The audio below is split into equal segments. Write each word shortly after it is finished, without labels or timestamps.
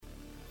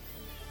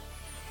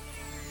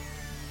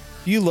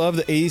Do you love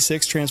the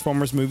 86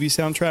 Transformers movie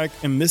soundtrack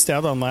and missed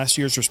out on last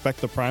year's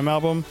Respect the Prime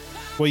album?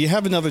 Well, you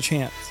have another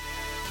chance.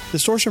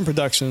 Distortion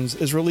Productions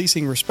is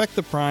releasing Respect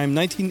the Prime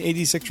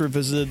 1986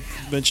 Revisited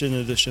Convention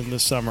Edition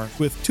this summer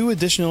with 2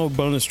 additional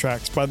bonus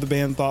tracks by the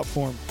band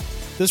Thoughtform.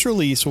 This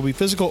release will be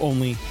physical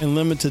only and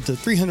limited to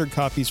 300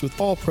 copies, with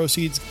all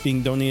proceeds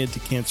being donated to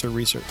cancer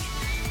research.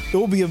 It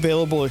will be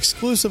available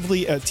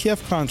exclusively at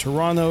TFCon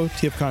Toronto,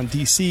 TFCon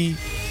DC,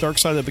 Dark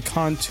Side of the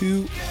Con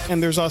 2,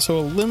 and there's also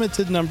a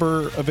limited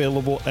number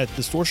available at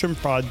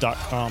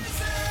distortionprod.com.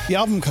 The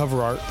album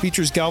cover art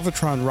features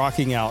Galvatron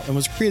rocking out and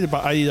was created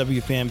by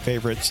IDW fan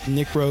favorites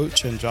Nick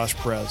Roach and Josh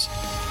Perez.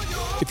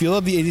 If you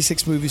love the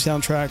 86 movie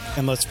soundtrack,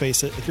 and let's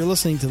face it, if you're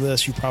listening to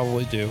this, you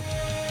probably do,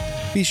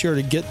 be sure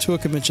to get to a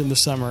convention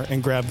this summer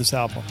and grab this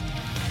album.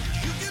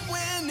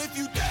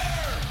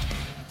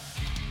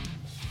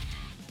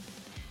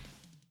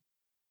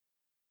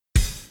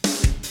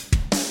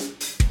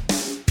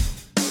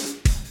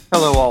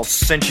 Hello, all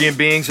sentient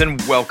beings,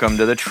 and welcome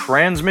to the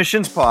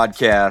Transmissions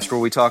Podcast, where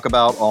we talk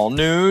about all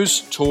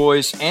news,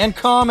 toys, and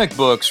comic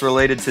books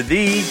related to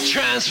the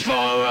Transformers!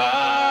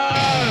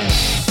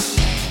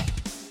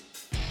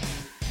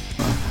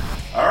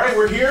 All right,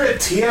 we're here at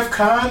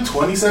TFCon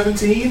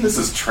 2017. This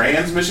is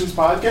Transmissions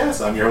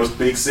Podcast. I'm your host,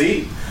 Big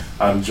C.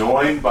 I'm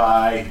joined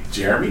by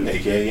Jeremy,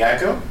 a.k.a.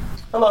 Yakko.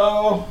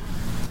 Hello.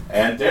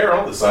 And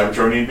Daryl, the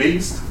Cybertronian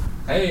Beast.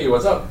 Hey,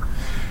 what's up?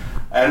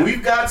 And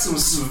we've got some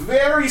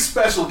very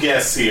special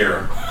guests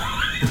here.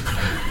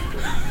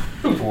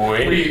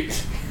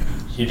 Wait.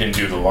 He didn't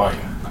do the line.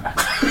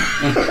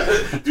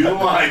 Do the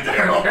line,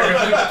 Daryl.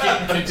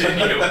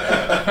 Continue.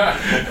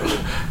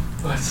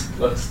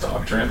 Let's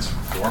talk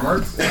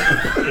Transformers. There's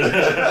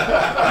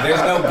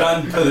no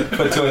gun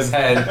put to his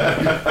head.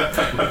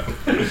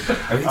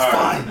 Everything's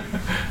fine.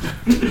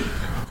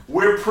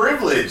 We're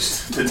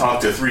privileged to talk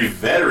to 3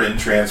 veteran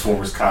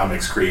Transformers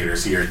comics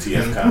creators here at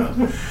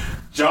TFCon.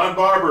 John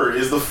Barber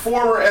is the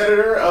former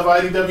editor of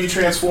IDW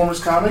Transformers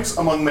comics,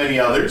 among many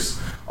others.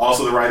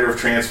 Also the writer of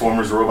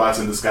Transformers Robots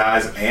in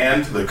Disguise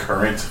and the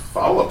current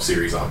follow-up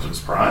series,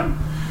 Optimus Prime.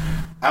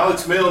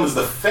 Alex Milne is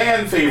the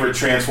fan-favorite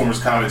Transformers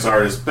comics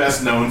artist,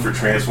 best known for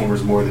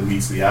Transformers More Than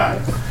Meets the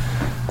Eye.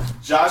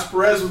 Josh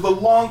Perez was the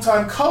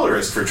longtime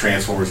colorist for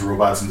Transformers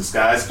Robots in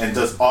Disguise and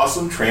does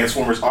awesome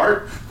Transformers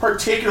art,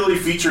 particularly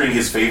featuring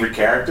his favorite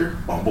character,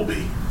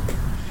 Bumblebee.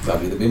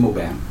 Love you, the Bimbo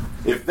Bam.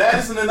 If that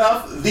isn't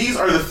enough, these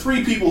are the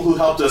 3 people who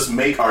helped us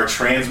make our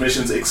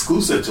transmissions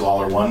exclusive to All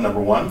or One.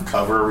 Number 1,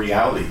 Cover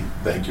Reality.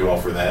 Thank you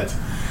all for that.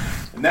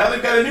 And now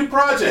they've got a new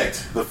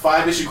project, the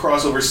 5-issue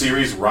crossover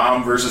series,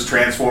 Rom vs.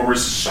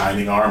 Transformers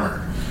Shining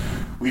Armor.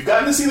 We've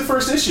gotten to see the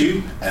first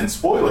issue, and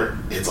spoiler,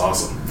 it's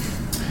awesome.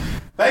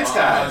 Thanks,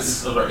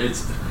 guys.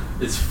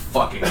 It's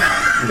fucking.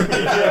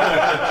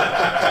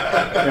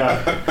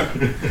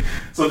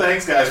 So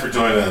thanks, guys, for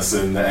joining us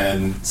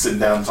and sitting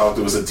down and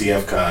talking to us at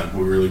TFCon.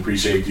 We really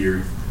appreciate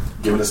you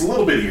giving us a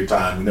little bit of your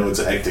time. We know it's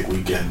a hectic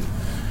weekend.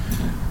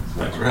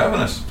 Thanks for having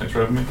us. Thanks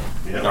for having me.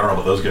 Yeah. I don't know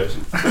about those guys.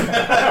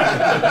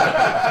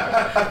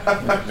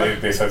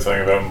 They said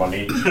something about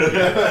money.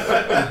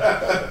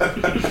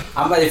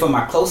 I'm ready for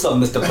my close-up,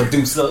 Mr.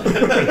 Producer.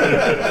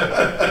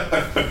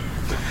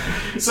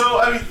 So,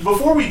 I mean,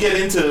 before we get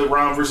into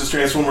Rom versus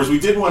Transformers, we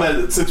did want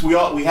to, since we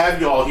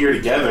have you all here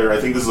together, I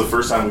think this is the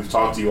first time we've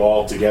talked to you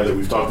all together.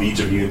 We've talked to each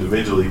of you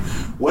individually.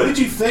 What did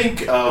you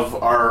think of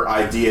our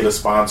idea to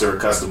sponsor a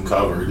custom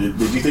cover? Did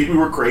you think we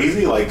were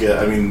crazy? Like,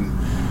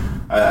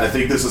 I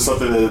think this is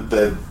something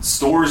that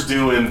stores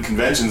do and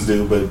conventions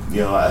do, but, you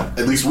know,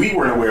 at least we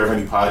weren't aware of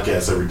any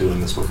podcasts ever doing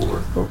this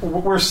before.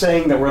 We're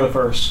saying that we're the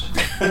first,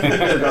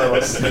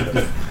 regardless.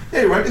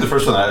 Yeah, you might be the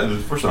first one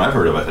I've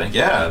heard of, I think.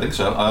 Yeah, I think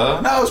so.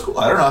 No, it was cool.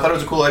 I don't know. I thought it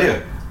was a cool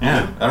idea.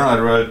 Yeah, I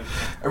don't know.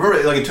 I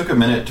remember like it took a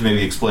minute to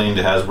maybe explain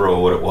to Hasbro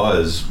what it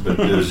was, but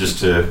it was just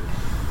to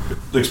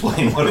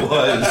explain what it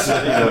was.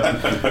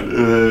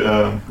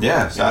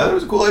 Yeah, so I thought it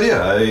was a cool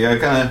idea. I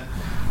kind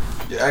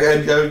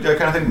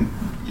of think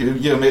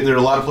maybe there are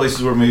a lot of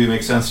places where maybe it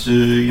makes sense to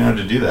do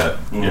that.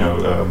 Mm-hmm. You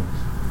know.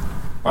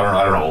 I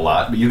don't know a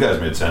lot, but you guys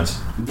made sense.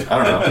 I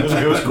don't know.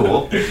 It was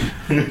cool.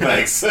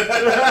 Thanks.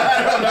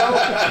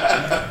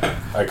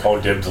 I call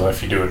dibs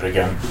if you do it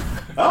again.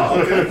 Oh,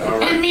 okay. All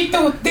right. And me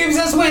too. Dibs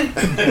just win.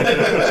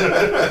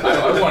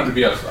 I wanted to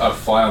be a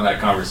fly on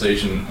that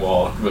conversation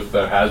with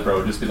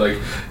Hasbro, just be like,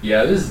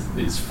 yeah,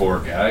 these 4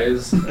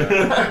 guys,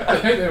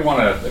 they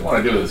want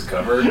to do this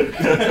cover.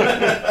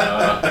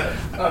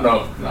 I don't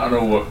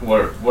know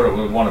what it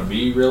would want to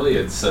be really.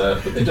 It's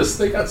but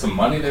they got some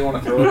money they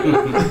want to throw at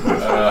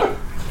it.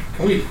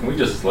 Can we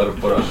just let them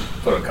put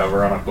a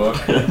cover on a book?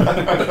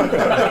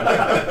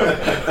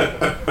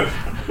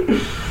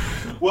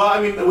 Well,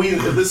 I mean,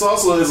 this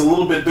also is a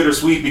little bit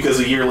bittersweet because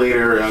a year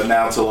later,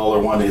 Now Till All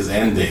Are One is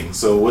ending.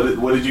 So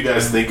what did you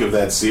guys think of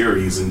that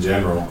series in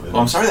general? Well,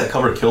 I'm sorry that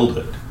cover killed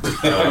it.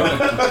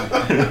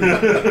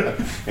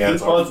 Yeah,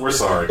 we're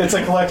sorry. It's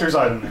a collector's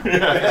item.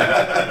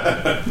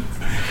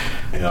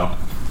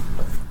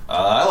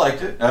 I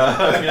liked it.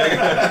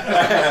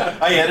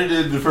 I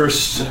edited the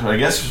first, I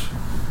guess,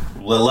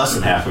 less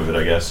than half of it,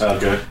 I guess. Oh,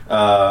 good.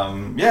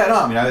 Yeah, no,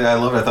 I mean, I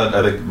love it.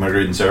 I think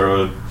Marguerite and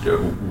Sarah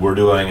were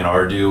doing and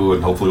are do,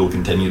 and hopefully will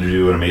continue to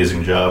do an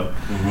amazing job.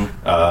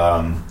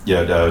 I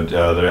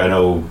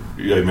know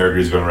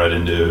Marguerite's going right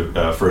into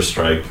First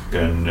Strike,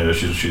 and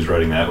she's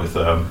writing that with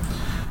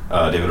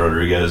David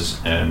Rodriguez,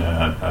 and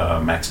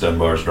Max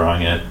Dunbar's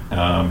drawing it.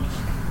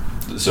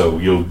 So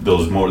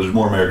there's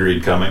more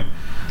Marguerite coming.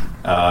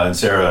 And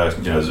Sarah,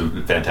 is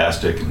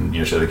fantastic, and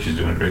I think she's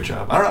doing a great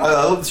job. I don't know.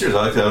 I love the series.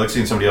 I like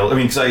seeing somebody else. I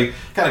mean, because I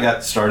kind of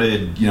got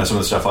started, some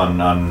of the stuff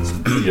on on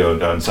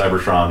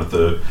Cybertron with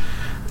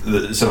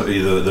some of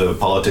the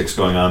politics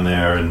going on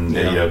there, and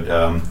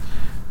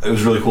it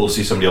was really cool to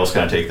see somebody else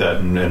kind of take that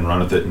and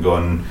run with it and go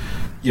in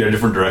a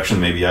different direction.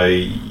 Maybe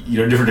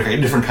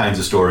different kinds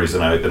of stories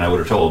than I would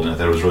have told, and I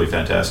thought it was really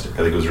fantastic. I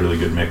think it was a really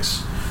good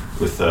mix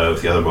with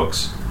the other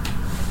books.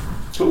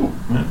 Cool.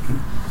 Yeah.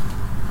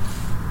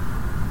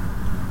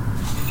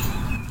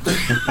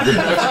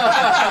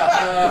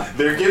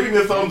 They're giving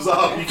the thumbs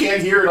up. You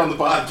can't hear it on the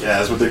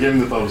podcast, but they're giving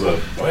the thumbs up.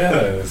 Oh yeah,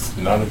 it's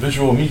not a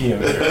visual medium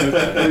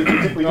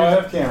there. We do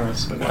have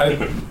cameras.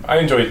 I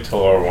enjoyed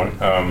Tillora one.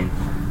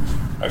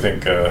 I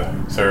think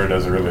Sarah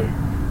does a really,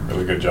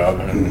 really good job,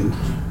 and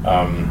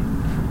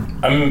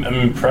I'm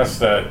impressed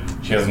that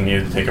she hasn't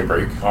needed to take a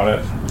break on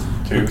it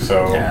too.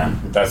 So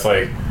that's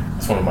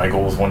one of my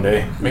goals one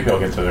day. Maybe I'll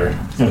get to there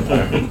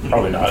sometime.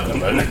 Probably not,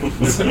 but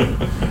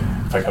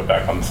if I cut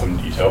back on some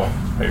detail,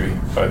 maybe.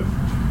 But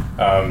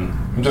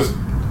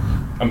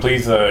I'm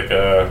pleased that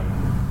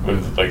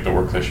with the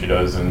work that she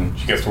does, and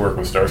she gets to work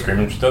with Starscream,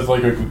 and she does a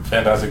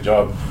fantastic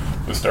job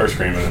with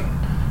Starscream, and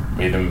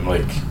made him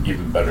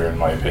even better in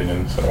my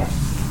opinion. So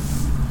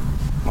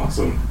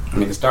awesome. I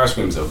mean, the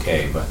Starscream's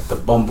okay, but the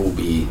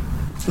Bumblebee.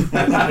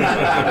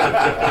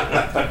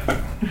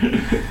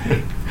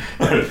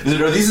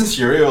 Are these in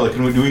stereo?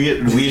 Do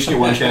we each get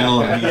one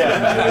channel? And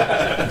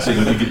so I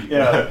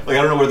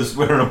don't know where this.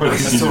 I don't know where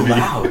this It's so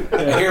loud.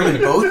 I hear them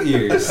in both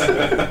ears.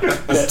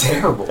 It's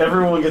terrible.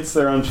 Everyone gets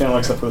their own channel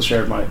except for the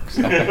shared mics.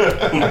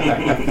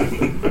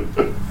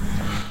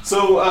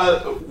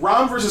 So,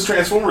 Rom vs.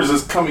 Transformers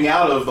is coming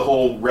out of the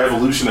whole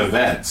Revolution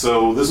event.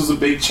 So this was a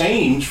big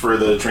change for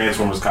the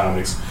Transformers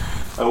comics.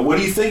 What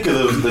do you think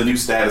of the new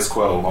status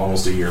quo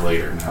almost a year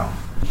later now?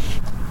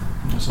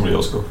 Somebody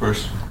else go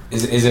first.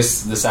 Is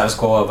this the status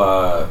quo of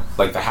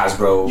the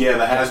Hasbro? Yeah,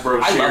 the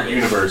Hasbro shared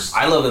universe.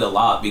 I love it a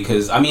lot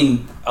because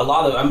I'm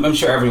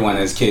sure everyone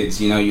as kids,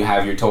 you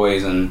have your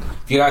toys, and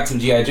if you got some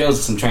G.I. Joes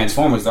and some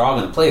Transformers, they're all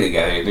going to play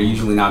together. They're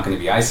usually not going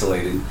to be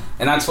isolated,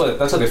 and that's what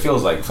it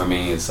feels like for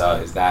me is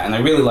that. And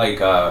I really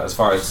like as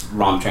far as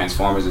ROM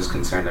Transformers is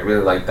concerned, I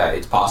really like that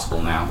it's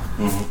possible now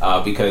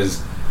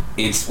because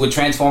it's with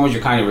Transformers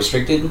you're kind of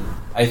restricted.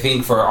 I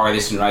think for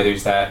artists and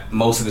writers that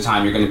most of the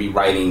time you're going to be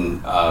writing,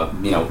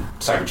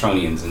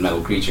 Cybertronians and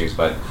metal creatures,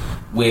 but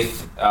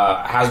with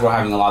Hasbro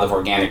having a lot of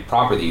organic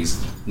properties,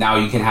 now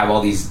you can have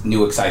all these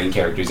new exciting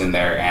characters in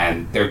there,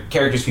 and they're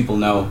characters people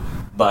know,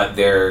 but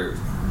they're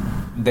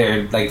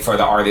for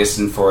the artists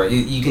and for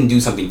you can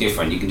do something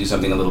different. You can do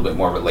something a little bit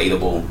more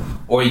relatable,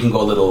 or you can go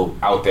a little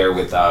out there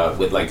with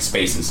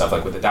space and stuff.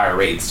 Like with the Dire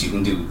Wraiths, you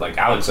can do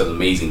Alex does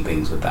amazing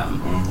things with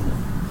them.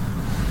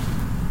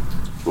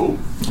 Cool.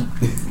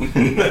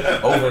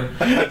 Over.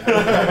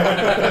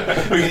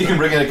 You can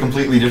bring in a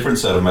completely different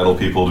set of metal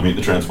people to meet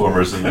the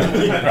Transformers. And,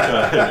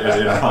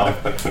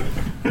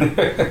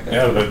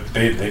 Yeah, but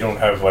they don't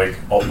have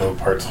alt mode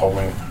parts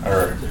hauling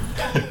or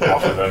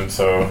off of them,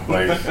 so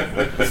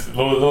it's a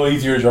little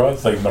easier to draw.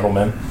 It's Metal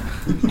Men.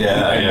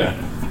 Yeah.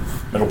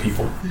 Metal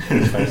people.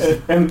 It's nice.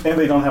 and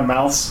they don't have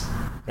mouths.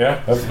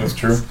 Yeah, that's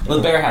true. Well,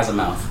 the bear has a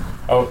mouth.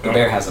 Oh, The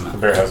bear has a mouth. The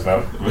bear has a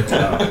mouth.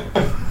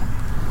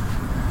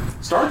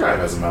 Stardrive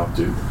has a mouth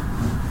too.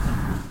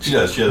 She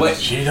does. What?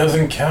 She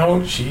doesn't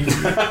count. She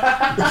is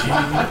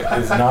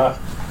not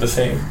the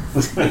same.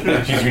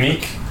 She's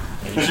unique.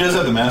 She does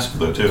have the mask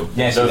though too.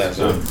 Yeah, she does.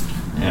 So,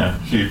 yeah,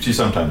 she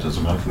sometimes has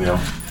a mouth. Yeah.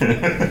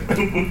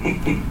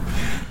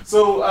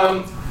 So,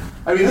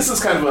 this is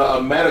kind of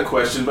a meta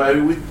question, but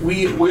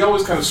we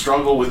always kind of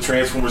struggle with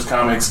Transformers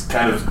comics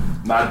kind of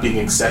not being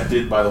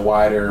accepted by the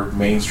wider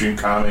mainstream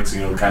comics,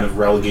 kind of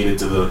relegated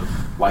to the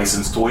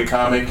licensed toy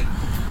comic.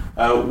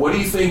 What do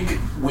you think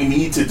we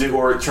need to do,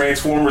 or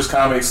Transformers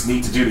comics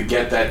need to do to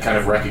get that kind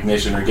of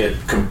recognition, or get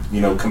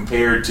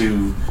compared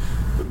to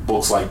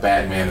books like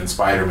Batman and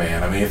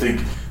Spider-Man? I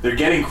think they're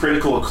getting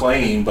critical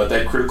acclaim, but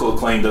that critical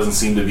acclaim doesn't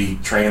seem to be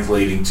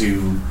translating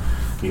to,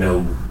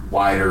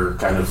 wider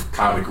kind of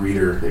comic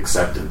reader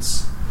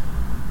acceptance.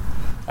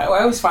 I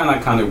always find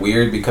that kind of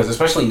weird because,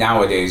 especially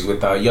nowadays,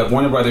 with you have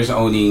Warner Brothers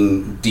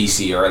owning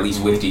DC, or at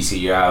least with DC,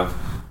 you have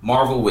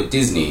Marvel with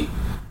Disney.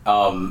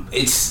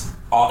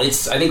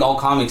 I think all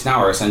comics now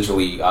are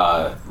essentially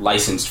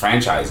licensed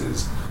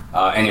franchises,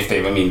 and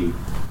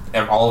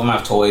all of them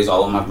have toys,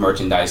 all of them have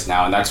merchandise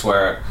now, and that's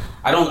where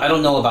I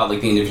don't know about the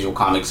individual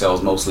comic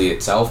sales mostly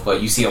itself,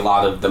 but you see a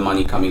lot of the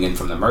money coming in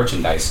from the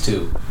merchandise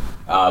too.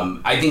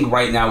 I think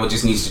right now it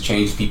just needs to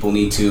change. People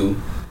need to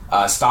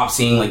stop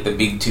seeing the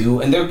big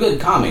two, and they're good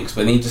comics,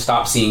 but they need to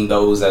stop seeing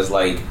those as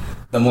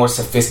the more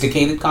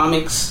sophisticated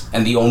comics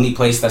and the only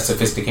place that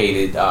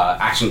sophisticated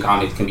action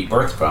comics can be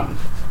birthed from.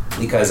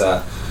 Because,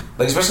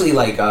 especially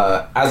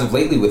as of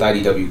lately with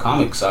IDW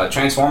Comics,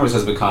 Transformers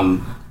has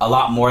become a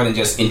lot more than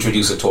just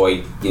introduce a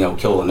toy,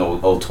 kill an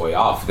old toy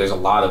off. There's a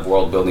lot of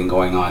world building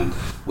going on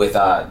with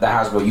the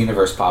Hasbro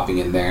universe popping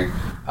in there.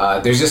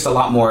 There's just a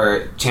lot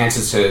more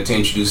chances to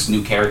introduce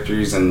new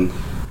characters and,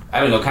 I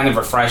don't know, kind of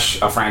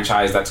refresh a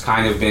franchise that's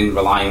kind of been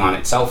relying on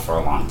itself for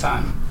a long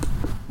time.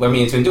 I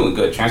mean, it's been doing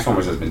good.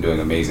 Transformers has been doing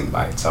amazing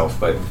by itself,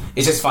 but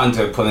it's just fun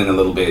to put in a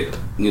little bit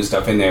new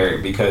stuff in there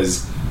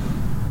because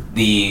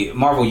the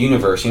Marvel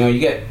Universe, you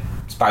get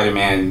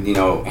Spider-Man,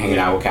 hanging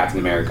out with Captain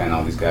America and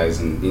all these guys,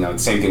 and, the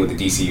same thing with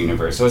the DC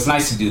Universe. So it's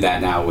nice to do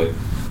that now with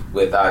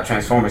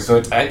Transformers. So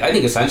I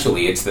think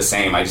essentially it's the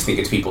same. I just think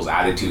it's people's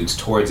attitudes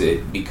towards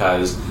it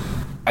because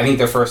I think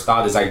their first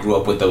thought is I grew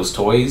up with those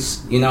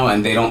toys,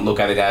 and they don't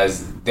look at it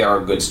as there are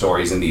good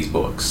stories in these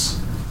books.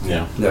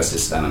 Yeah. That's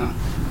just, I don't know.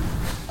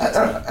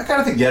 I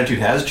kind of think the attitude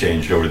has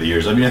changed over the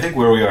years. I mean, I think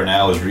where we are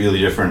now is really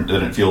different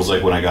than it feels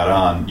like when I got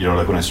on,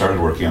 like when I started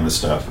working on this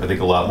stuff. I think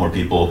a lot more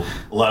people,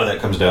 a lot of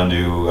that comes down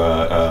to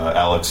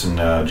Alex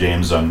and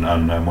James on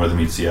More Than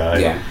Meets the Eye.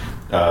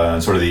 Yeah.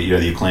 Sort of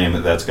the acclaim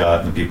that's got,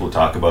 and the people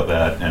talk about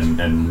that,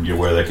 and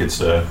where that gets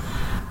to,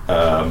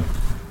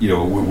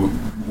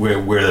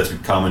 where that's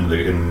become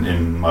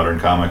in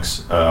modern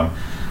comics. So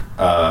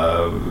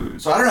I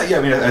don't know. Yeah,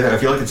 I mean, I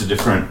feel like it's a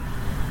different.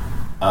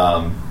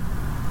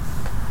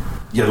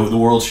 The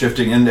world's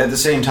shifting, and at the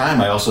same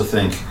time, I also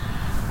think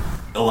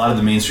a lot of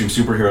the mainstream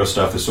superhero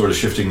stuff is sort of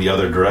shifting the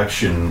other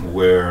direction.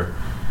 Where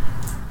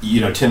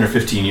 10 or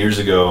 15 years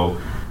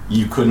ago,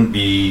 you couldn't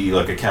be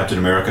like a Captain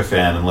America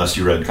fan unless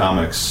you read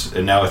comics,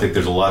 and now I think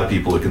there's a lot of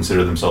people that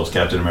consider themselves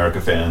Captain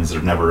America fans that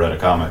have never read a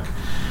comic.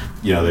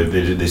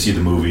 They see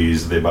the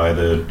movies, they buy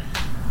the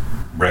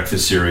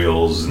breakfast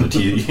cereals and the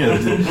tea.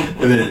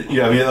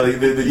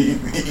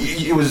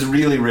 It was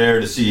really rare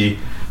to see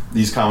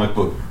these comic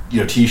book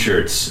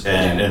T-shirts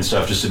and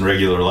stuff just in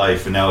regular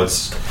life, and now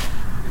it's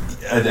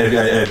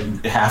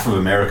half of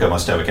America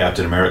must have the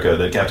Captain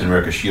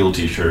America Shield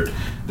T-shirt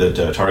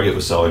that Target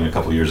was selling a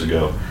couple years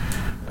ago.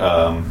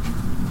 Or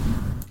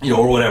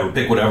whatever,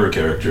 pick whatever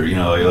character,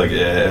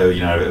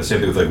 same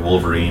thing with like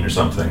Wolverine or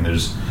something.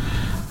 There's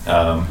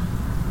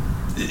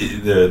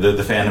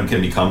the fandom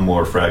can become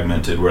more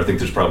fragmented, where I think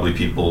there's probably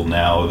people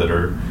now that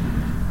are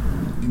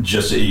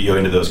just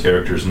into those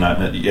characters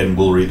and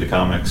will read the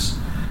comics.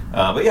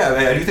 But yeah,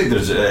 I do think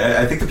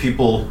I think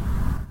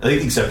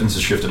the acceptance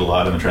has shifted a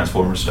lot in the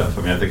Transformers stuff.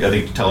 I mean, I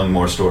think telling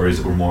more stories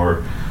that were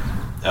more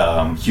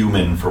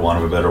human, for want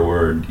of a better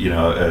word,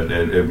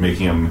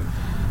 making them,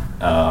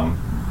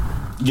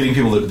 getting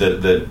people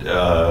that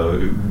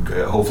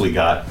hopefully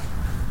got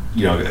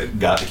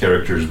the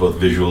characters both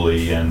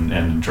visually and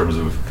in terms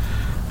of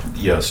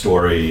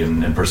story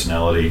and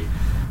personality.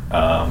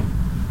 I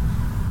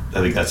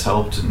think that's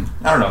helped, and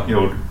I don't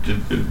know,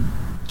 it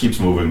keeps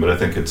moving, but I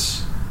think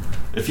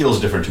it feels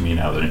different to me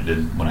now than it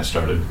did when I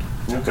started.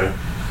 Okay.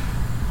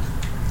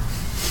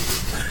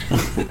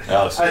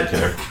 Alex, I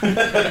care.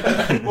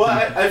 Well,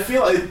 I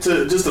feel like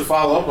just to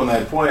follow up on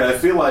that point, I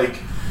feel like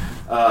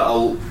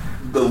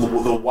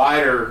the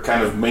wider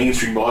kind of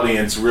mainstream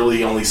audience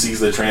really only sees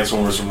the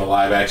Transformers from the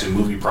live action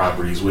movie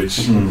properties,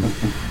 which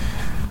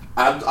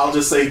I'll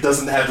just say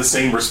doesn't have the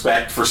same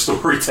respect for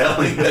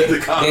storytelling that the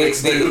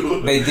comics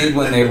do. They did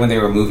when they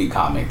were movie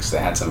comics. They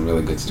had some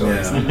really good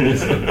stories.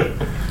 Yeah.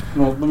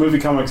 Well, the movie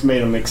comics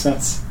made them make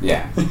sense.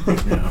 Yeah.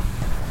 Yeah.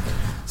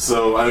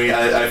 So, I mean,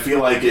 I feel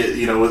like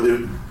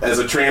as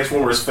a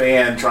Transformers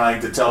fan, trying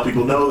to tell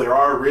people, no, there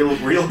are real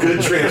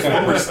good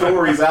Transformers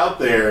stories out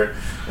there,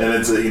 and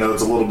it's a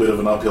little bit of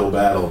an uphill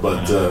battle,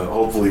 but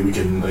hopefully we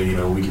can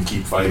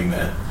keep fighting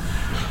that.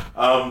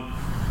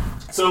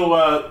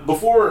 So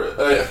before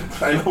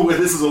I know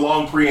this is a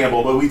long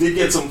preamble, but we did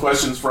get some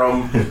questions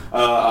from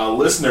a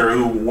listener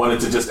who wanted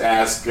to just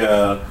ask.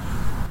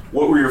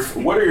 What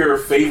are your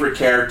favorite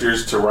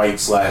characters to write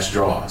 /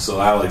 draw?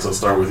 So Alex, I'll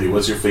start with you.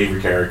 What's your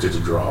favorite character to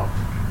draw?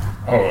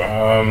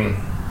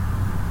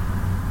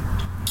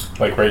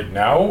 Like right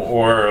now,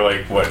 or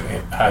like what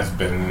has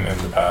been in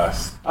the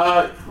past?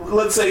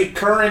 Let's say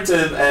current,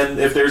 and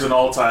if there's an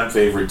all-time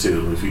favorite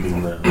too, if you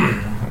can.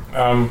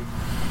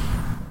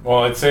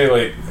 Well, I'd say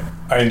like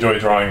I enjoy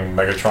drawing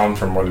Megatron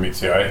from More Than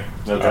Meets the Eye.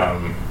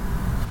 Okay.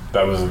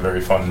 That was a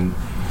very fun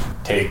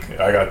take.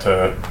 I got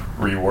to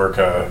rework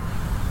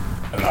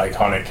an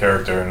iconic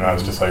character, and I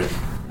was just like,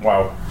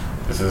 wow,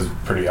 this is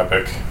pretty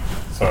epic.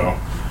 So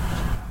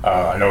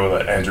I know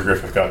that Andrew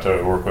Griffith got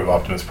to work with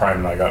Optimus Prime,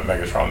 and I got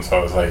Megatron, so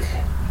I was like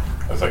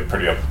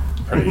pretty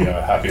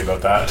happy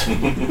about that.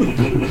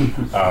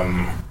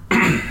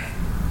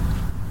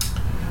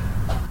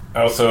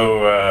 I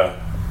also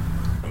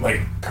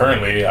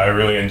currently I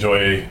really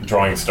enjoy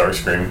drawing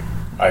Starscream.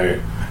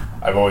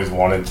 I've always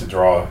wanted to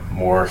draw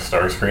more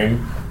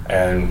Starscream,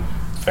 and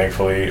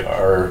thankfully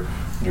our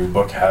new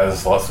book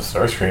has lots of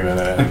Starscream in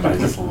it, and I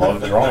just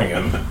love drawing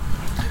him.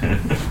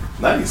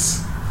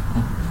 Nice.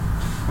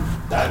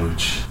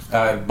 Daluch.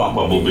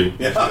 Bumblebee.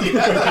 Yeah.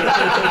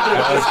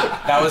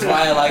 That was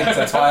why I liked.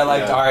 That's why I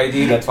liked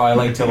RID. That's why I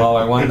liked Till All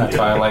Are One. That's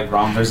why I liked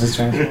Rom versus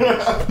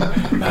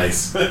Transformers.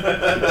 Nice.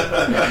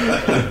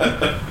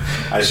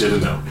 I should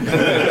have known.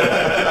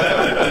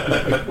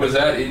 Was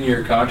that in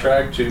your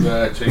contract to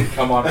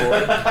come on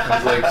board? I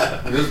was like,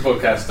 this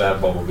book has to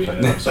have Bumblebee in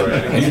it. I'm sorry.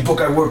 Any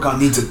book I work on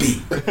needs a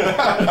beat.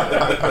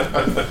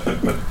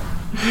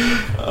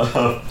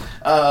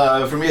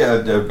 For me,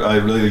 I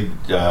really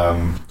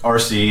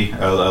RC.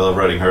 I love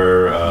writing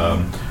her.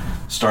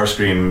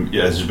 Starscream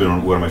has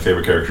been one of my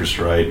favorite characters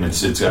to write, and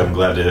it's. I'm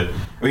glad to.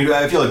 I mean,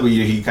 I feel like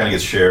he kind of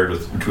gets shared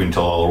between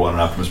Till All Are One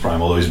and Optimus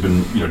Prime, although he's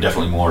been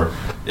definitely more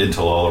in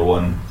Till All Are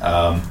One.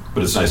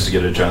 But it's nice to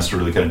get a chance to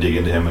really kind of dig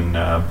into him in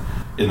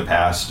the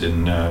past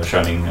in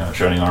Shining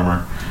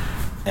Armor.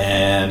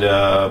 And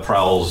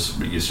Prowl's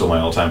still my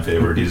all-time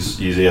favorite.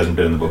 He hasn't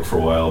been in the book for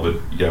a while, but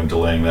I'm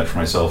delaying that for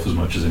myself as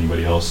much as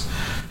anybody else.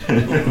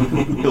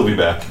 He'll be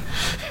back.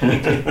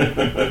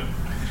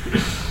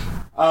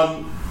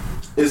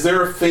 Is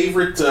there a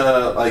favorite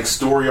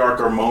story arc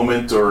or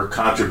moment or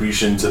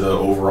contribution to the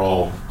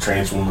overall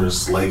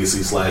Transformers legacy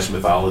 /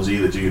 mythology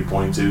that you could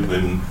point to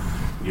in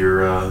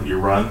your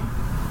run?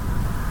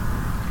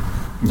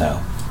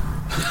 No.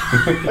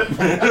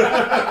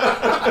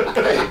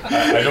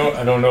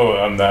 I don't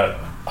know.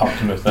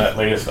 That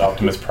latest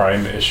Optimus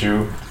Prime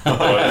issue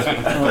was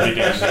pretty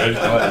damn good.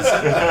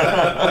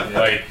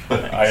 Like,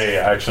 I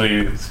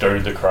actually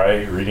started to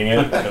cry reading it.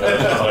 And I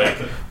was just like,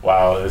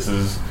 wow, this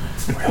is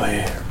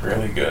really,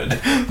 really good.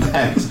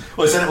 Thanks.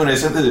 Well, when I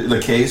sent the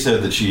Kay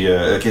said that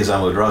Kay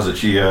Zamalo draws it,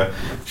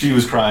 she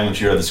was crying when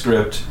she read the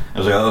script. I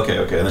was like, oh, okay.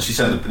 And then she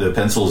sent the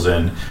pencils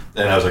in,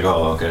 and I was like,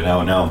 oh, okay. Now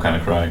I'm kind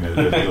of crying.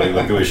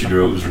 Like the way she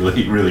drew it was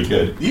really, really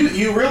good.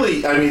 You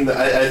really, I mean,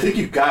 I think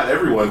you got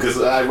everyone,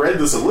 because I read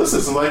this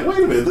Ulysses and I'm like,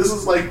 wait a minute, this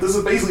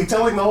is basically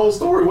telling the whole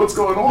story. What's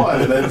going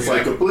on? And then it's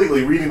like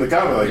completely reading the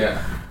comic, like,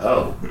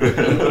 oh.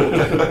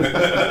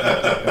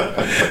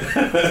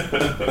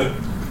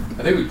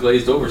 I think we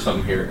glazed over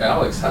something here.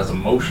 Alex has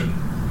emotion.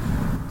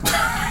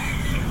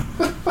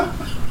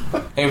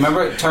 Hey,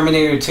 remember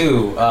Terminator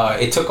 2?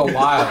 It took a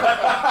while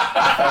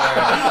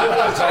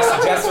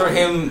just for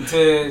him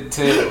to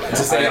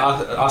say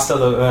hasta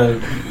la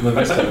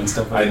vista and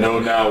stuff like I know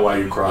now why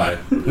you cry.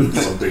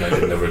 It's something I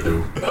could never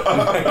do.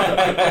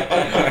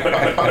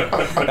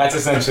 That's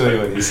essentially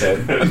what he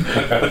said.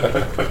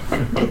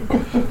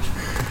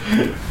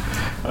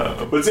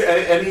 But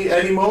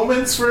any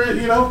moments for that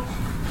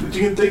you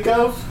can think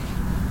of?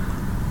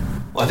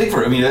 Well, I think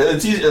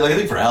it's easy. Like, I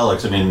think for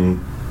Alex, I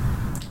mean,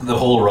 the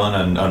whole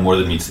run on More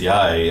Than Meets the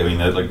Eye. I mean,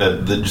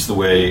 just the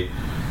way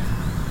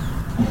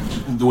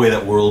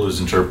that world was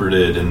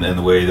interpreted, and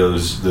the way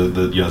those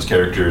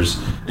characters,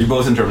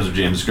 both in terms of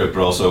James' script,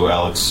 but also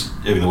Alex.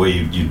 I mean, the way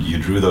you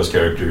drew those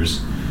characters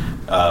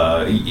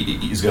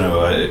is going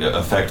to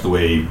affect the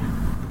way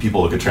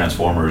people look at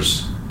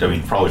Transformers. I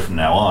mean, probably from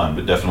now on,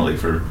 but definitely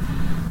for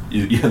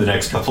the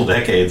next couple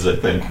decades, I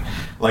think.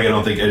 Like,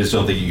 I just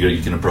don't think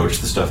you can approach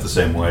the stuff the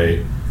same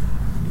way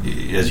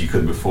as you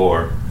could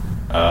before.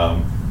 I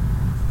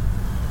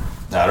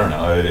don't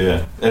know.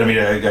 Yeah. And I mean,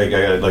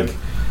 I like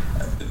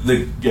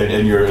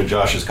and your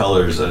Josh's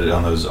colors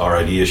on those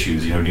RID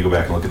issues. When you go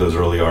back and look at those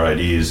early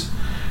RIDs,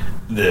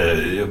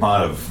 the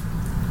amount of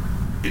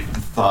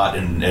thought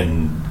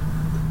and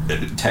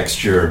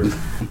texture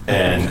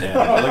and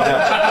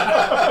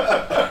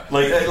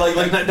like that.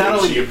 Like not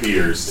only she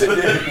appears,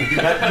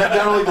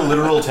 not only the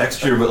literal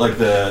texture, but like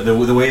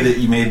the way that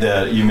you made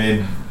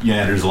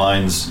Andrew's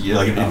lines.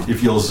 It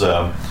feels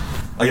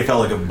like it felt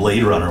like a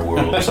Blade Runner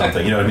world or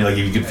something. You know what I mean? Like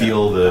you could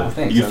feel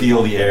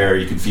feel the air,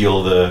 you could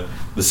feel the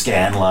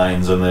scan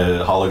lines on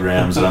the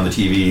holograms and on the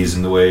TVs,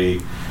 and the way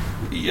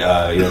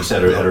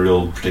had a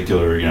real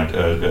particular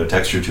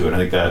texture to it. I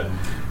think that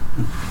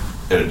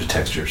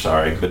texture,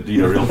 sorry, but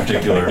real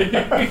particular.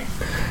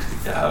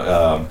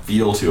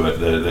 Feel to it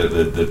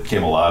that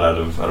came a lot out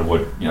of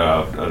what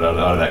out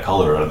of that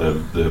color, out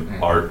of the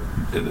art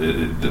that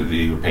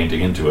you were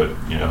painting into it,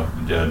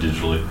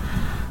 digitally.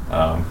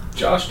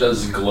 Josh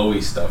does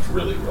glowy stuff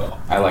really well.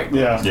 I like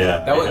that.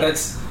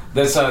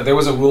 That's there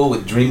was a rule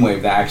with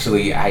Dreamwave that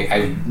actually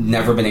I've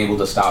never been able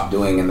to stop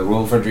doing, and the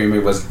rule for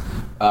Dreamwave was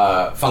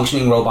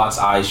functioning robots'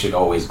 eyes should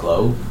always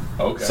glow.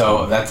 Okay.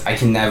 So I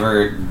can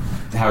never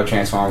have a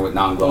Transformer with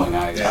non-glowing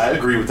eyes. Yeah, I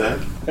agree with that.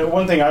 And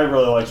one thing I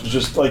really liked was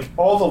just like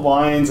all the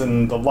lines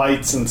and the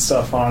lights and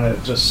stuff on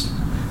it. Just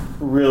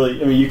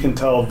really, I mean, you can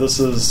tell this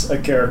is a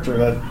character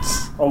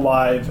that's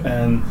alive,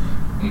 and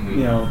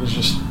there's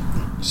just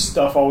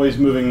stuff always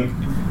moving.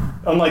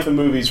 Unlike the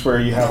movies where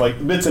you have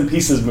like bits and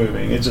pieces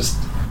moving, it just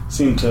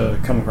seemed to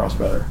come across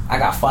better. I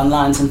got fun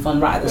lines and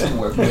fun riders to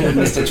work with,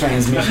 Mr.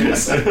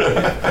 Transmissions.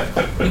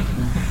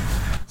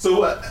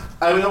 So,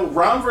 I know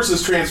Rom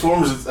versus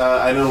Transformers,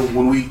 I know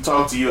when we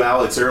talked to you,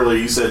 Alex, earlier,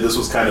 you said this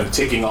was kind of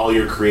ticking all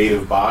your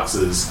creative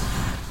boxes.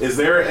 Is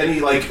there any,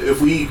 if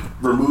we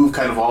remove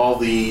kind of all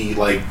the,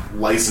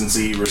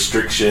 licensee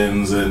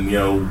restrictions and,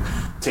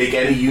 take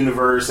any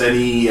universe,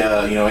 any,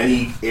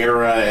 any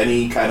era,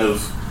 any kind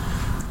of,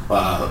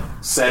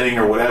 setting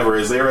or whatever.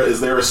 Is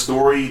there a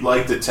story you'd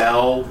like to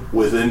tell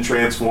within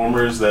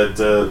Transformers that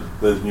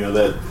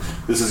that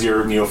this is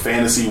your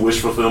fantasy wish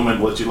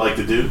fulfillment? What you'd like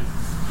to do?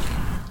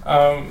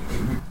 I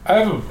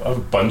have a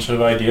bunch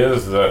of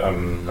ideas that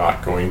I'm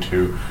not going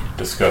to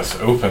discuss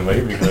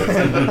openly because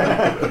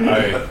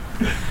I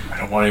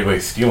don't want anybody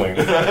stealing.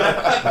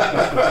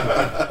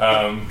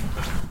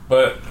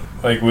 But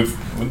like with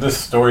this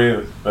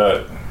story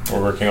that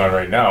we're working on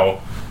right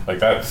now,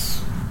 like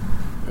it's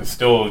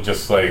still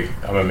just like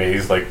I'm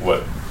amazed like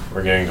what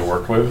we're getting to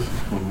work with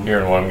here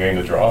and what I'm getting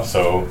to draw.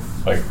 So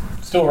like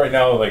still right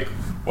now, like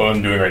what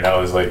I'm doing right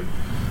now is like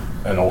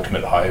an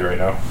ultimate high right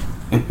now.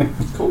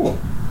 Cool.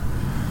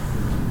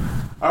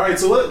 All right,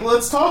 so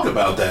let's talk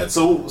about that.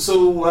 So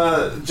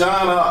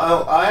John,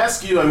 I'll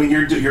ask you. I mean,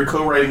 you're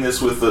co-writing this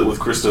with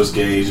Christos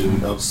Gage,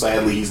 and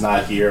sadly he's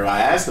not here. I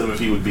asked him if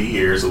he would be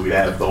here, so we'd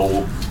have the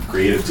whole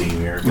creative team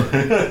here.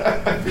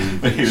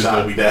 But he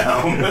shot me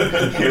down.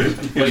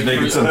 He was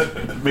making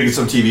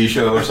some TV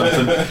show or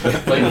something.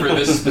 Like for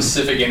this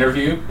specific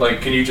interview,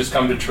 like can you just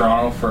come to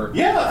Toronto for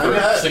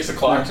 6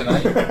 o'clock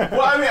tonight?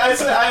 Well, I mean,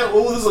 this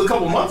was a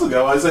couple months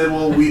ago. I said,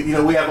 well, we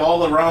have all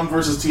the ROM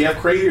versus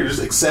TF creators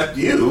except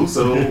you,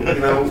 so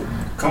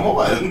come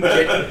on,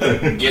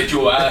 get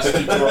your ass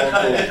to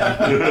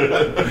Toronto.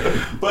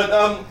 But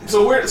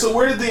so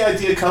where did the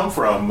idea come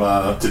from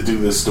to do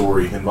this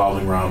story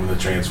involving ROM and the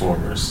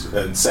Transformers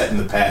and set in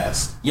the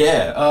past?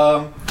 Yeah.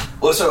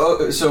 Well,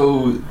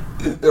 so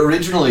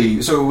originally,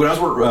 when I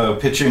was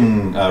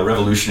pitching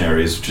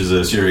Revolutionaries, which is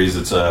a series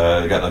that's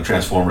got like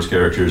Transformers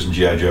characters and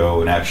G.I.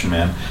 Joe and Action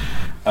Man.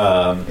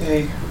 One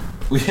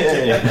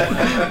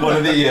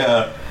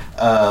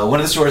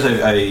of the stories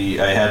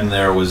I had in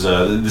there was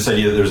this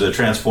idea that there's a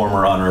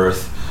Transformer on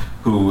Earth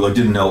who like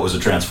didn't know it was a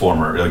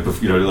Transformer,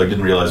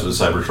 didn't realize it was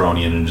a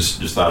Cybertronian and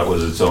just thought it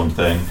was its own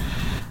thing.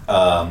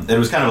 And it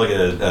was kind of like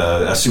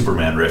a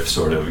Superman riff,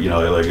 sort of,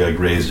 like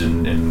raised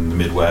in the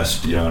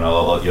Midwest, and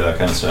all that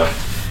kind of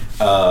stuff.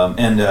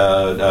 And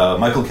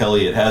Michael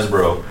Kelly at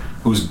Hasbro,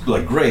 who's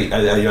like great.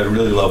 I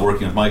really love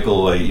working with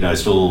Michael. I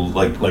still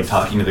like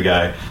talking to the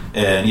guy,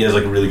 and he has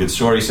like a really good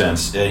story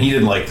sense. And he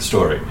didn't like the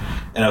story,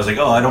 and I was like,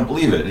 oh, I don't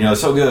believe it.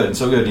 It's so good and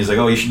so good. And he's like,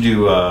 oh, you should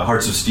do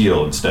Hearts of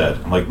Steel instead.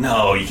 I'm like,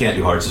 no, you can't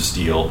do Hearts of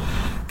Steel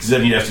because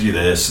then you'd have to do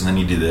this, and then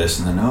you do this,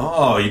 and then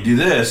you do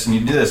this, and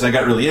you do this. And I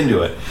got really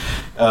into it.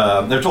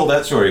 They're told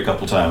that story a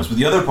couple times, but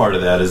the other part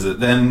of that is that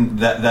then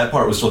that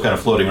part was still kind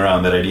of floating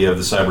around, that idea of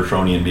the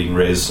Cybertronian being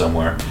raised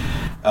somewhere.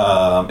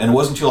 And it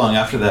wasn't too long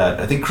after that,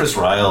 I think Chris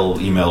Ryle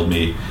emailed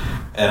me,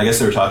 and I guess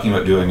they were talking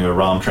about doing a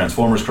ROM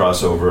Transformers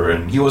crossover,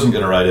 and he wasn't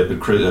going to write it, but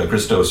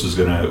Christos was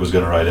going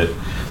to write it,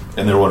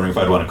 and they were wondering if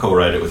I'd want to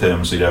co-write it with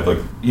him. So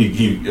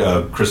you'd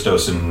have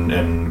Christos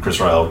and Chris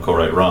Ryle would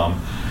co-write ROM,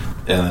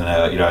 and then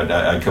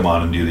I'd come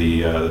on and do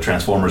the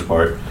Transformers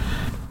part.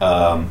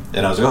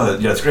 And I was like, oh,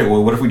 yeah, that's great.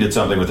 Well, what if we did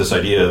something with this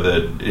idea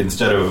that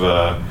instead of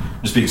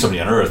just being somebody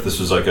on Earth, this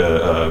was like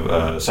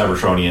a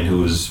Cybertronian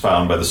who was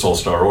found by the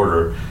Soulstar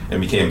Order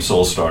and became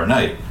Soulstar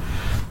Knight.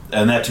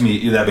 And that, to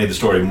me, that made the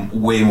story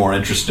way more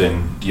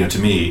interesting, to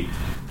me.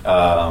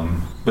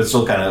 But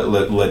still kind of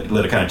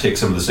let it kind of tick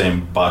some of the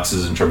same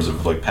boxes in terms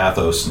of like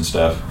pathos and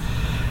stuff.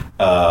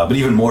 But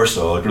even more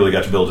so, it really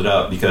got to build it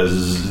up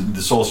because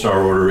the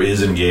Soulstar Order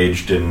is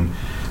engaged in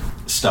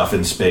stuff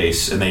in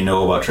space, and they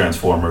know about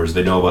Transformers,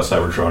 they know about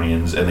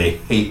Cybertronians, and they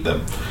hate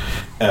them.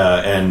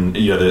 And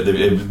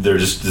they're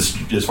just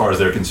as far as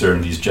they're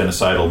concerned, these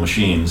genocidal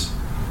machines.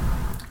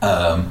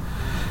 And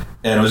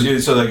it was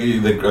good. So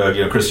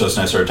Christos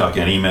and I started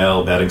talking on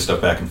email, batting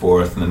stuff back and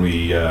forth, and then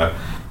we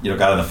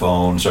got on the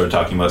phone, started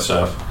talking about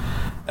stuff.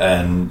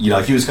 And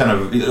he was kind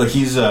of like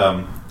he's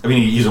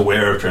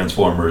aware of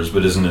Transformers,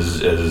 but isn't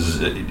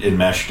as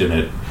enmeshed in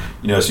it.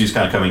 So he's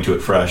kind of coming to it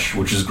fresh,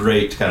 which is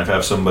great to kind of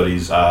have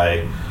somebody's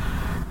eye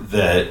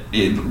that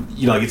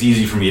it's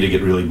easy for me to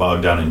get really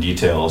bogged down in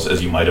details,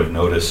 as you might have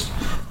noticed.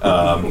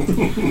 I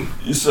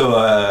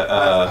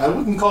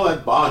wouldn't call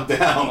that bogged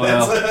down.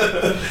 Well,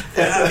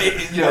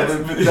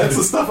 that's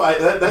the stuff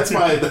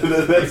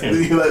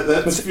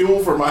that's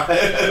fuel for my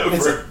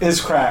his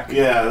crack.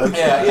 Yeah, I love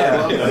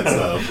that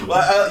stuff. Well,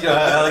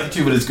 I like it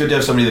too, but it's good to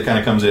have somebody that kind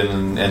of comes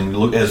in and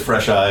has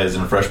fresh eyes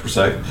and a fresh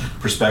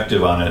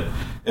perspective on it.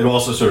 It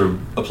also sort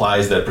of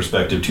applies that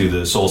perspective to the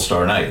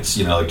Soulstar Knights,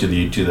 to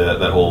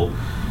that whole,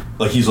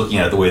 like he's looking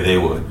at it the way they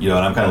would, and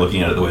I'm kind of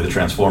looking at it the way the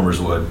Transformers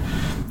would.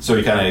 So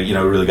we kind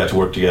of, really got to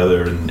work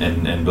together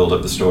and build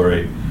up the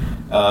story.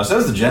 So that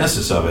was the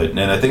genesis of it,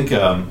 and I think,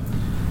 Alex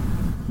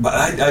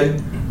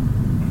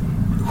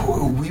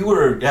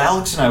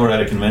and I were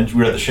at a convention.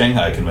 We were at the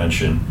Shanghai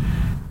convention,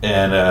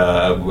 and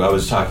I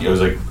was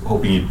like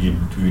hoping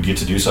you'd get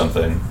to do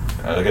something.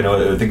 I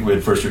think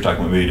at first we were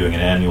talking about maybe doing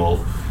an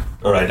annual.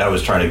 All right, I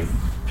was trying to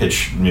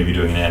pitch maybe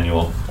doing an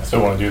annual. I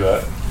still want to do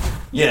that.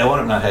 Yeah, I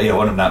wound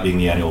up not being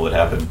the annual that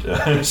happened. But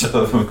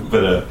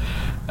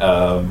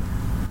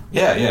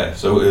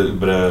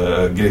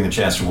getting the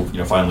chance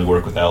to finally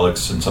work with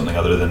Alex and something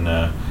other than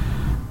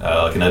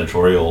like an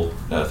editorial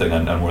thing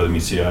on More Than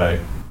Meets the Eye.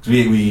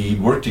 We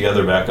worked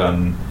together back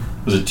on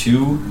Was it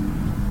 2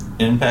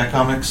 Impact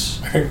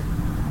Comics? I think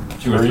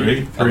 2 or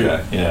 3? Three.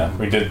 Okay, yeah.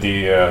 We did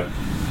the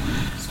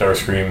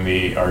Starscream,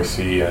 the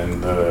RC,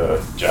 and the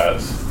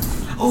Jazz.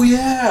 Oh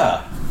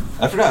yeah,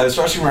 I forgot.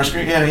 Starscream,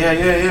 RC.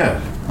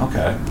 Yeah.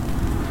 Okay.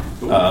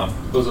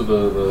 Those are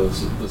the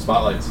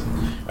spotlights.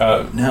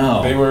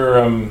 No. They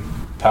were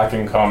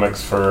packing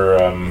comics for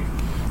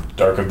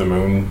Dark of the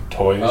Moon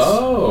toys.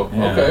 Oh,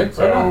 Yeah. okay.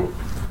 So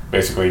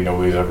basically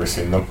nobody's ever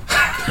seen them.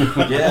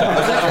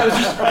 Yeah,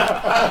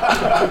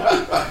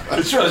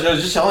 it's true. I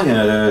was just telling you,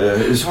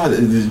 it's funny,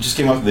 it just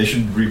came up. They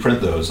should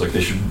reprint those. Like they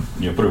should,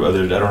 put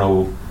it. I don't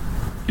know,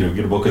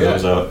 get a book of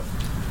those out.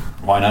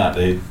 Why not?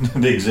 They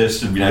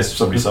exist. It'd be nice if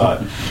somebody saw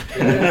it.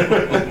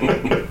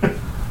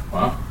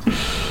 Wow.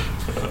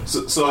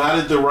 So how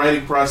did the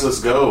writing process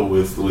go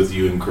with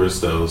you and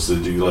Christos?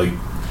 Did you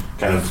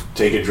kind of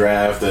take a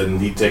draft and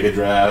he'd take a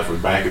draft, or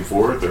back and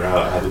forth, or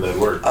how did that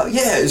work?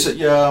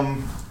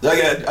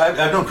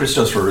 I've known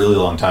Christos for a really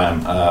long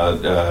time.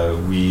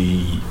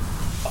 We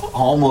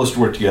almost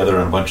worked together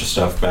on a bunch of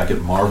stuff back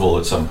at Marvel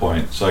at some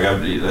point. So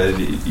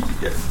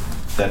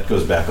that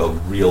goes back a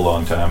real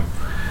long time.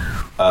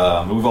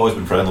 We've always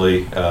been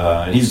friendly,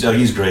 and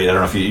he's great. I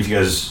don't know if you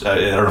guys. I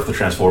don't know if the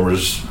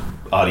Transformers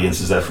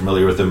audience is that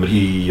familiar with him, but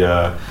he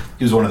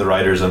was one of the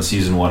writers on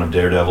season 1 of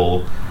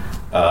Daredevil.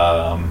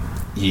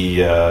 He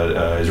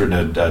has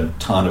written a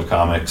ton of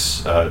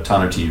comics, a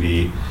ton of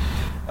TV.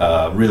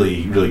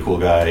 Really, really cool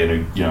guy,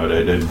 and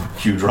a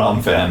huge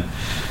ROM fan.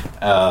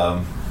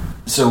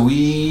 So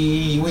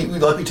we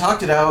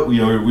talked it out. We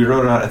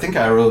wrote it out. I think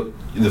I wrote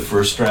the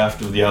first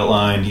draft of the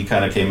outline. He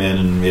kind of came in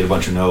and made a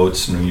bunch of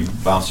notes, and we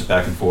bounced it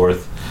back and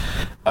forth.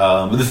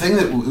 But the thing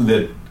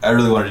that I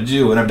really wanted to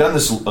do, and I've done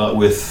this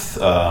with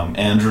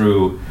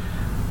Andrew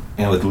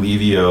and with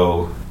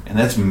Livio, and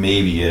that's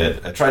maybe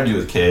it. I tried to do it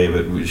with Kay,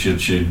 but she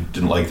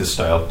didn't like this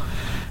style.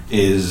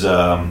 Is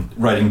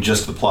writing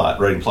just the plot,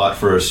 writing plot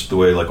first, the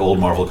way old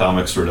Marvel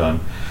comics were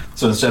done.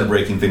 So instead of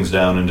breaking things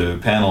down into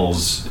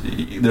panels,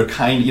 they're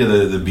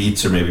the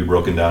beats are maybe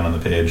broken down on the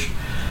page.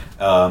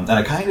 And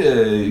I kind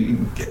of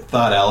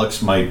thought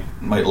Alex might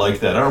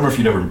like that. I don't remember if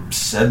you'd ever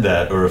said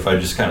that or if I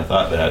just kind of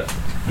thought that.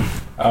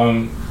 I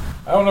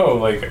don't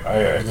know.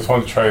 I just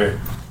wanted to try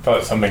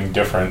out something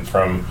different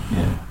from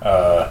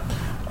a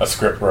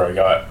script where I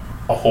got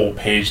a whole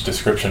page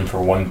description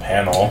for one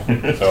panel.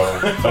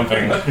 So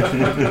something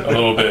a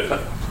little bit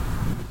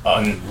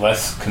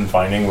less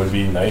confining would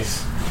be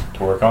nice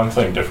to work on.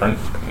 Something different.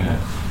 Yeah.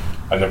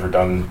 I've never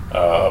done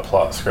a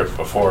plot script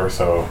before,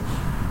 so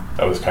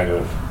that was kind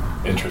of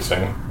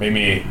interesting. Made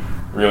me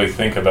really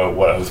think about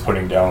what I was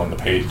putting down on the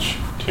page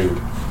too,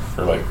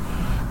 for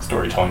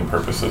storytelling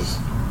purposes.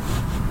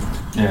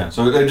 Yeah.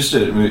 So I just I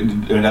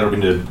don't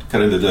mean to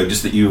kind of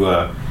just that you.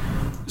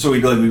 So we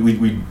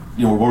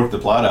worked the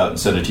plot out and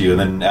sent it to you, and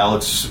then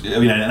Alex.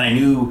 And I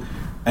knew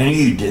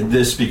you did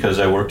this because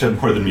I worked on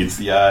More Than Meets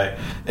the Eye,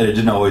 and it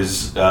didn't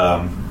always.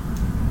 I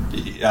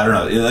don't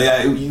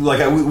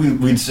know.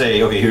 We'd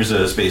say, okay, here's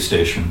a space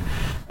station.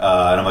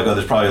 And I'm like, oh,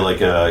 there's probably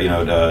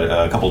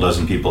a couple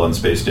dozen people on the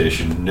space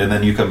station, and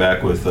then you come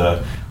back with,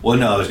 well,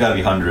 no, there's got to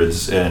be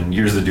hundreds, and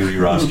here's the duty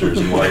rosters,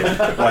 and why would it be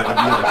like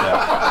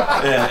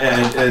that?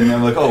 And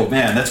I'm like, oh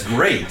man, that's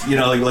great,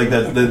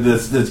 that.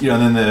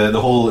 And then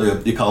the whole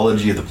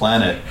ecology of the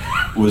planet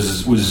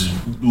was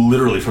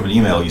literally from an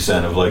email you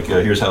sent of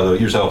here's how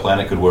a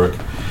planet could work.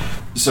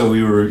 So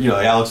we were,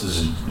 Alex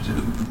is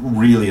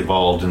really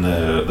involved in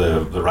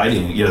the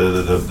writing,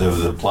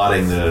 the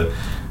plotting,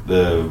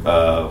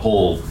 the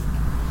whole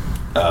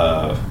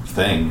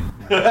thing.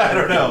 I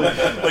don't know,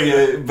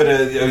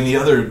 the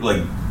other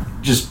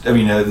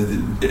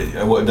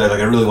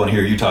I really want to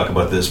hear you talk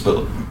about this,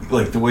 but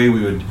the way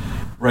we would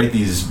write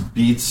these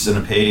beats in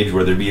a page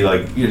where there'd be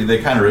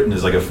they're kind of written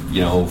as a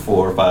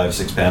 4, 5,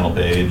 6 panel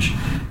page,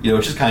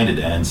 which is kind of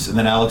dense, and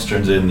then Alex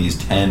turns in these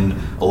 10,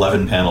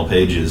 11 panel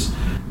pages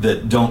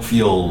that don't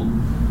feel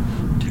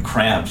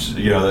cramped.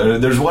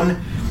 There's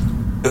one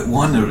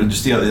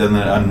just the other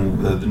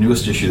on the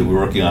newest issue that we're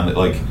working on, that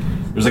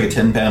there's a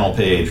 10 panel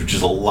page, which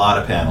is a lot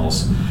of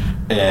panels,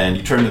 and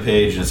you turn the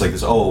page and it's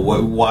this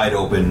wide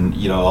open,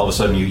 all of a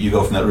sudden you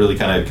go from that really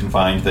kind of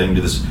confined thing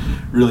to this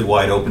really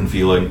wide open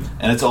feeling,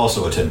 and it's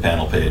also a 10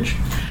 panel page,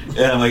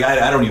 and I'm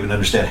I don't even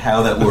understand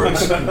how that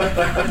works.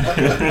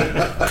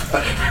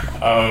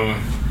 I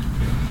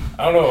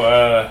don't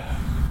know,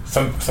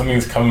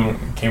 something's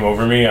came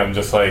over me. I'm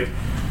just I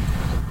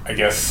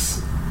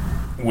guess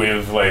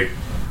with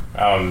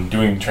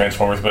doing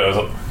Transformers, but I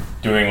was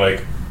doing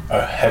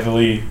a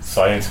heavily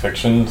science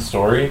fiction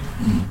story,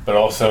 but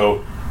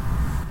also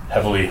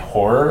heavily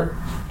horror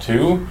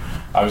too.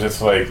 I was just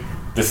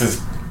this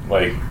is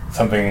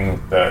something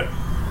that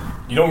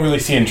you don't really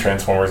see in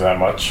Transformers that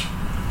much,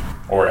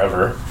 or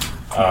ever,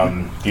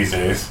 these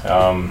days.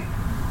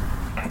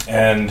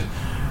 And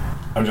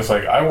I'm just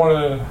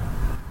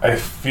I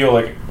feel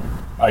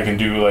I can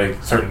do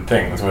certain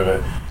things with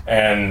it,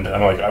 and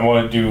I'm I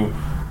want to do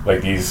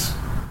these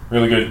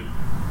really good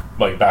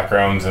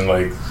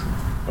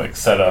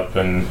setup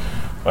and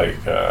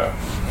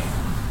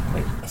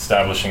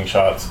establishing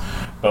shots,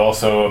 but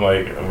also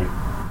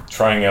I'm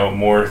trying out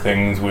more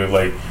things with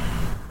like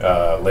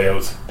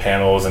layouts,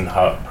 panels, and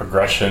how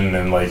progression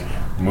and like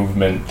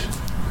movement.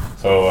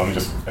 So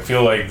I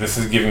feel like this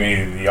is giving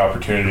me the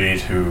opportunity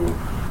to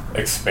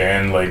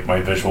expand like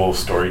my visual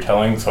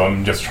storytelling. So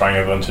I'm just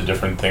trying a bunch of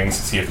different things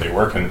to see if they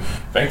work, and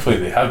thankfully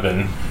they have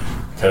been,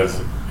 because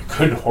it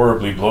could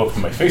horribly blow up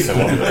in my face at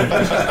one point.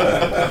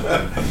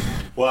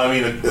 Well, I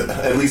mean,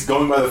 at least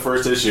going by the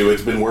first issue,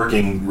 it's been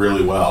working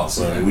really well.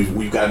 So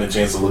we've gotten a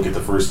chance to look at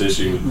the first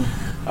issue.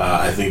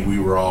 I think we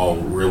were all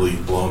really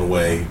blown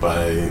away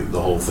by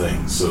the whole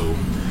thing. So,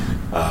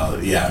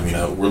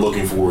 we're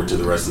looking forward to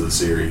the rest of the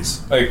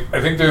series. Like, I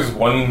think there's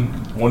one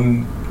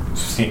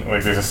scene,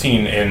 like there's a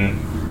scene in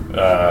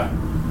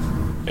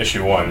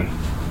issue 1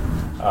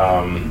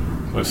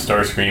 with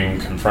Starscream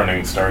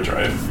confronting Star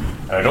Drive.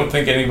 And I don't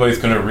think anybody's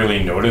going to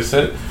really notice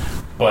it,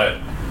 but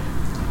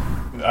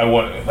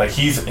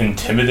he's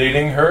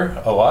intimidating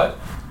her a lot,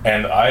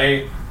 and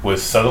I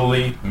was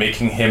subtly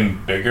making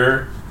him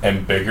bigger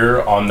and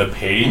bigger on the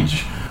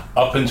page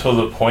up until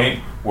the point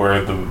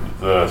where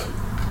the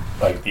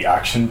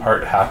action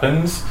part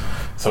happens.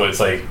 So it's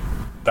like,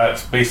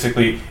 that's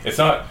basically, it's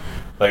not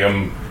like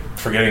I'm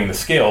forgetting the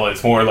scale,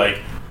 it's more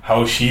like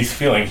how she's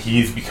feeling.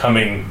 He's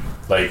becoming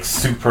like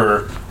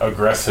super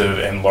aggressive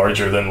and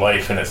larger than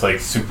life, and it's like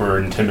super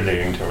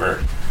intimidating to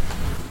her.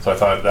 So I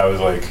thought that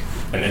was like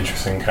an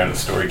interesting kind of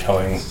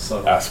storytelling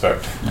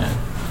aspect. Yeah.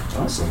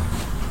 Awesome.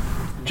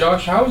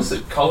 Josh, how is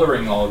it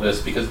coloring all of this?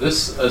 Because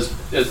this,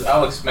 as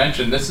Alex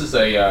mentioned, this is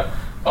a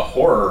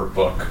horror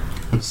book.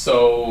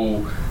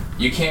 So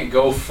you can't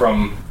go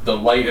from the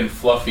light and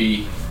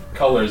fluffy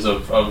colors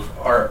of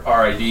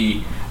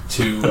RID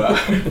to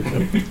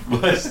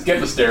get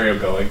the stereo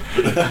going.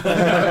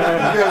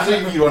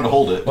 You want to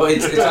hold it. Well,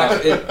 it's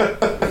actually,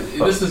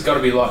 This has got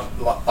to be a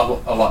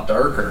lot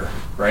darker,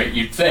 right?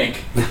 You'd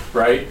think,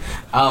 right?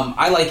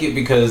 I like it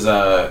because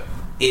I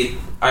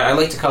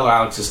like to color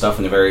Alex's stuff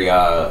in a very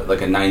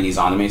like a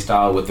 90s anime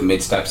style with the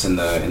mid steps and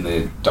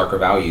the darker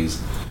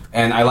values,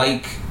 and I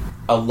like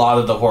a lot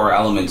of the horror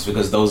elements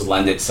because those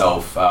lend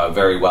itself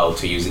very well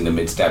to using the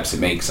mid steps. It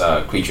makes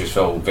creatures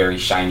feel very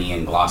shiny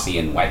and glossy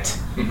and wet.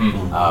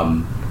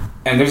 Mm-hmm.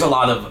 And there's a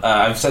lot of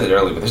I've said it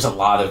earlier, but there's a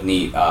lot of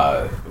neat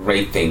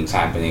rape things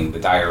happening. The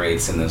dire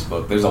rates in this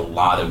book. There's a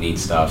lot of neat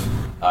stuff.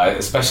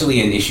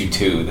 Especially in issue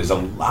 2, there's a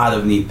lot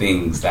of neat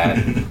things that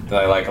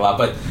I like a lot.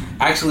 But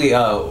actually,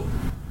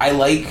 I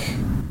like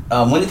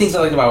one of the things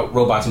I like about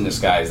Robots in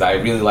Disguise that I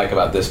really like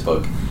about this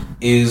book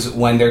is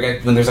when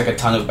there's like a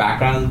ton of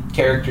background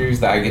characters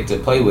that I get to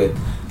play with.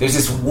 There's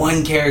this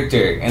one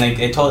character, and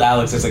I told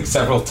Alex this like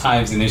several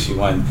times in issue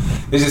 1.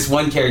 There's this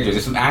one character.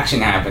 There's some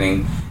action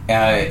happening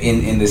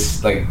in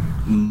this like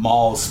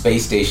mall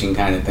space station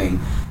kind of thing,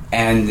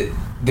 and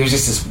there's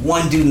just this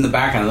one dude in the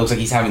background that looks like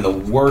he's having the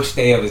worst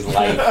day of his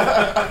life.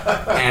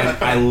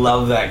 And I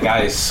love that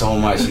guy so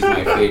much. He's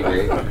my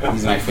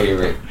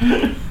favorite.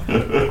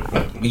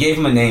 We gave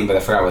him a name, but I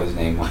forgot what his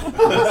name was. But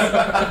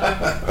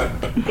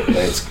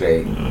it's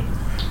great.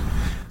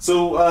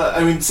 So,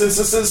 since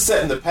this is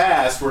set in the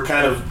past, we're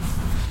kind of,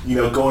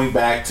 going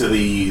back to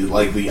the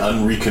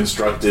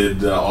unreconstructed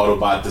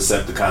Autobot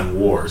Decepticon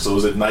war. So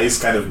is it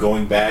nice kind of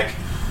going back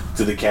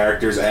to the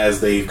characters as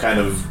they've kind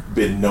of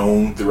been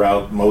known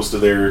throughout most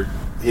of their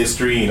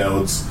history?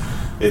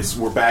 It's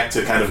we're back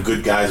to kind of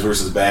good guys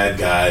versus bad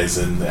guys,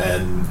 and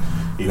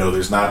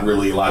there's not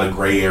really a lot of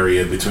gray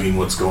area between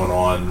what's going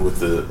on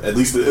with at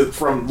least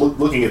from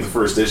looking at the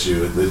first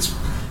issue, it's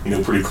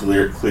pretty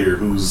clear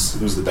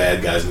who's the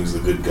bad guys and who's the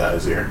good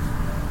guys here.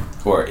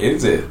 Or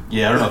is it?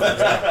 Yeah, I don't know.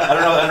 I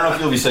don't know if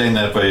you'll be saying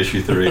that by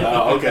issue 3.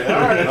 Oh, okay,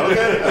 all right,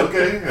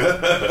 okay.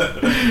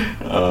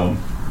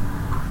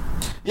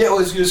 Yeah, well,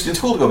 it's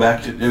cool to go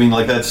back to.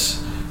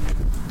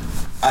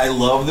 I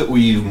love that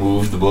we've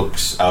moved the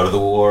books out of the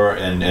war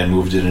and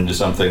moved it into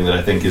something that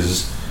I think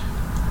is,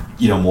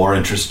 more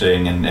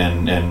interesting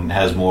and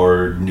has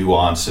more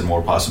nuance and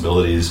more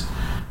possibilities.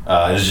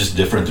 It's just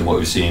different than what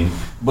we've seen,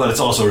 but it's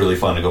also really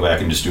fun to go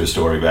back and just do a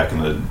story back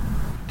in the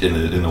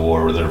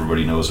war that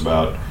everybody knows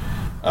about.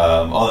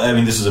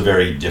 This is a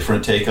very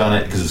different take on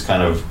it because it's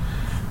kind of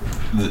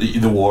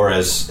the war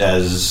as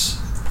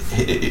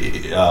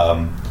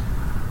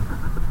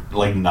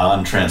like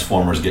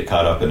non-Transformers get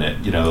caught up in it.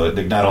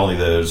 Not only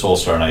the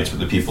Soulstar Knights, but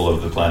the people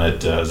of the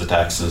planet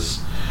Zetaxis.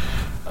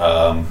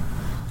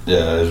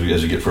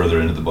 As we get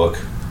further into the book,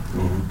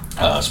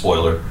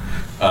 spoiler.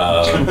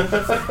 I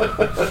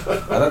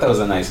thought that was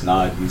a nice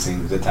nod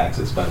using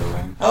Zetaxis, by the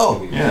way.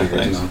 Oh, yeah,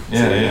 thanks.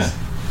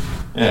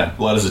 Yeah,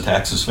 a lot of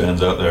Zetaxis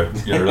fans out there.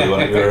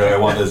 I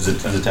want the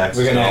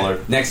Zetaxis dollar.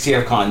 Next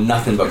TFCon,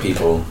 nothing but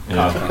people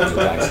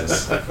cosplaying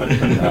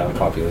Zetaxis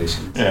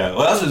population. Yeah,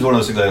 well, that's one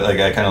of those things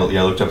I kind of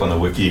looked up on the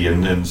wiki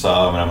and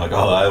saw them, and I'm like,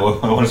 oh, I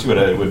want to see what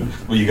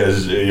you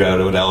guys,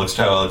 how Alex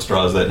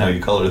draws that and how you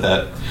color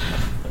that.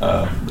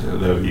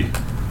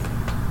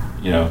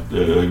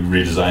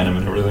 Redesign them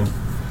and everything.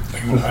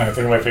 I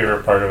think my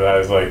favorite part of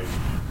that is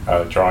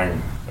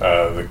drawing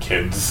the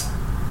kids.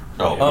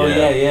 Oh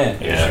yeah.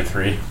 Issue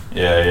 3.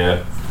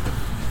 Yeah.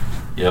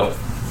 Yep.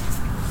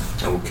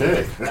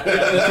 Okay. We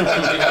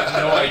have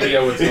no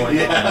idea what's going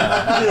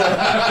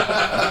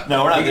on.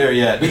 No, we're not there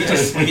yet. We could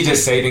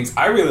just say things.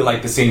 I really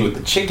like the scene with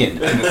the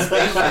chicken and the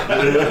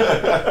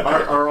spaceship.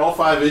 Are all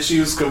 5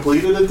 issues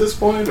completed at this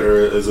point, or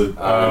is it?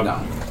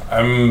 No.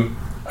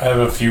 I have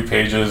a few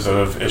pages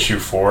of issue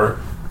 4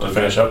 to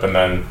finish up, and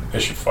then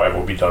issue 5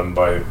 will be done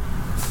by, I'm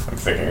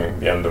thinking,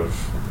 the end of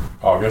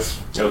August.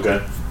 Okay.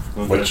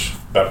 Which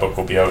that book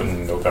will be out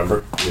in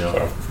November.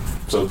 Yeah.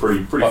 So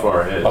pretty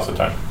far ahead. Lots of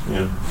time.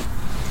 Yeah.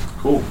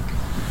 Cool.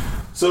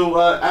 So,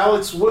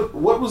 Alex, what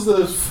was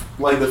the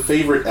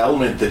favorite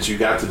element that you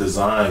got to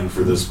design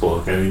for this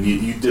book? I mean,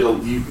 you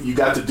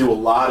got to do a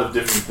lot of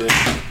different things.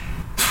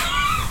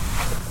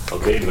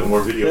 Okay, no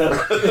more video.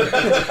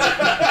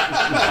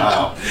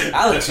 Wow.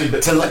 Alex, your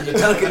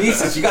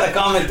telekinesis, you gotta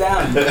calm it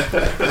down.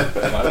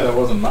 That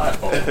wasn't my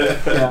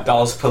fault.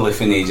 Doll's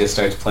Polyphony just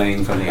starts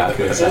playing from the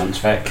Akira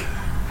soundtrack.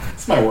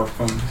 It's my work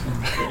phone.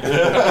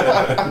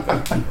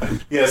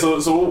 Yeah. So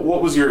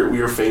what was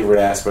your favorite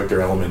aspect or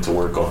element to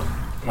work on?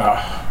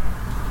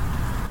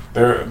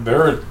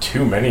 There are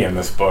too many in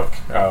this book.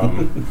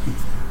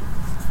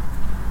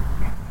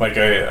 Like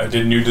I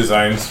did new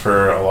designs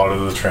for a lot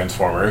of the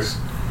Transformers,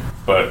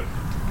 but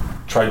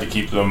tried to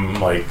keep them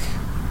like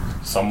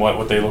somewhat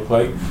what they look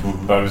like.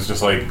 Mm-hmm. But I was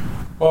just like,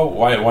 well,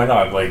 why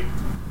not? Like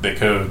they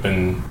could have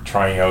been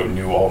trying out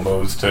new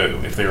Almos to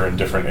if they were in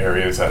different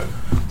areas at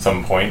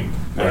some point.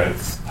 And Right.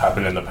 it's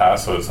happened in the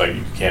past, so it's like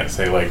you can't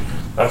say like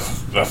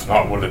that's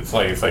not what it's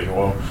like. It's like,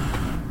 well,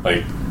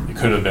 like it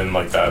could have been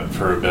like that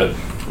for a bit.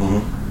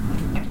 Mm-hmm.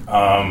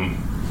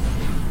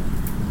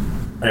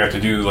 I got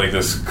to do like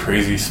this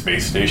crazy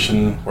space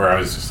station where I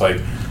was just like,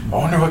 I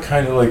wonder what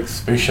kind of like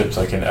spaceships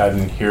I can add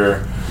in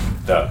here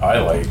that I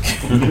like.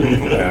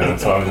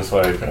 And so I'm just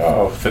like,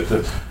 oh, fit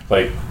the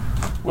like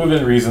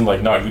within reason,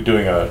 like not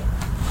doing a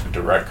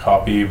direct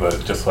copy,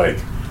 but just like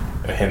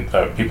a hint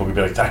that people could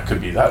be like, that could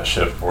be that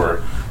ship,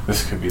 or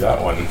this could be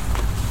that one.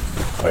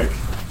 Like,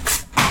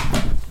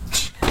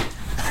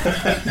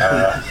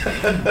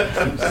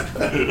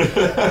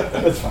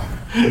 That's fine.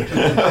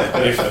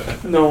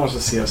 if, No one wants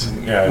to see us.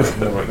 yeah,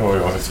 nobody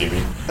wants to see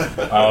me.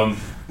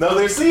 No,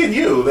 they're seeing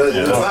you.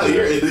 That's not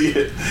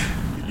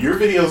your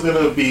video's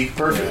gonna be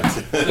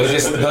perfect.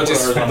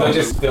 They'll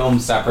just film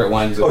separate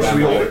ones. With should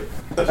we them. hold it?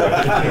 I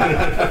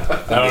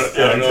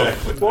don't know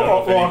if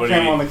We'll cam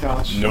anybody on the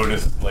couch.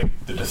 noticed like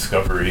the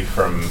discovery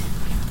from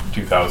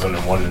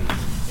 2001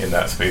 in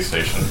that space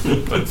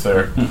station, but it's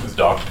there. It's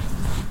docked.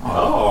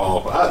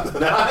 Oh,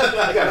 now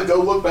I gotta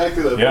go look back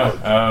to the book.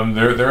 Yeah,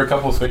 there are a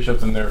couple of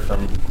spaceships in there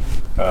from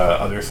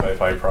other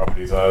sci-fi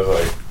properties. I was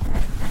like,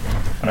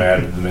 I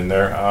added them in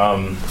there.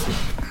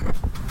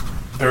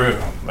 There,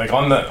 like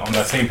on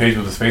that same page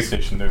with the space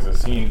station, there's a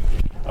scene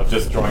of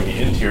just drawing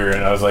the interior,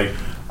 and I was like,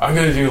 I'm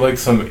gonna do like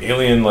some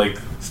alien like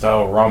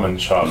style ramen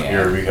shop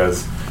here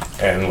because,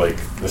 and like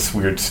this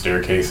weird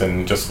staircase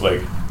and just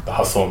like the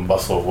hustle and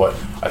bustle of what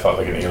I thought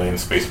like an alien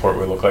spaceport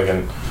would look like,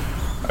 and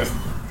I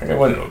think I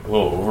went a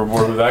little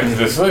overboard with that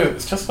because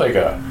it's just like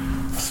a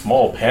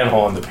small panel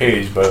on the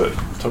page, but it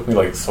took me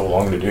like so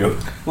long to do.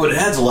 Well, it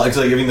adds a lot. 'Cause,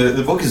 like, I mean,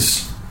 the book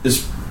is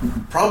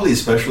probably,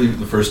 especially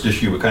the first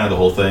issue, but kind of the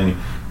whole thing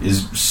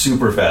is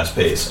super fast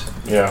paced.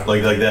 Yeah,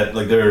 Like that.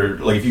 Like there.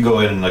 Like if you go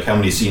in, like how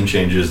many scene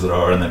changes there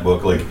are in that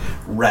book, like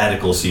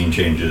radical scene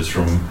changes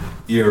from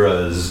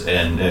eras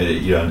and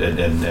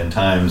and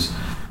times.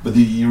 But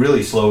you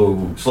really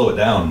slow it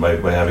down by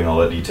having all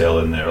that detail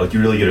in there. Like you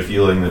really get a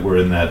feeling that we're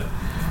in that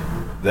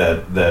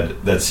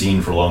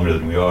scene for longer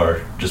than we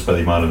are, just by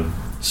the amount of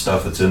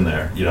stuff that's in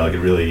there. You know, like it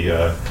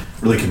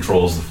really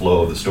controls the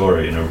flow of the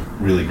story in a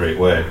really great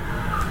way.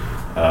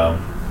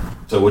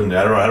 So it wouldn't.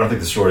 I don't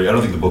think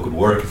the book would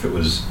work if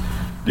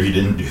you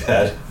didn't do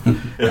that.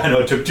 I know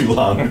it took too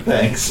long.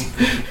 Thanks.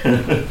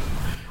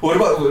 What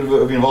about? I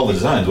mean, of all the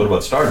designs, what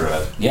about Star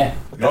Drive? Yeah.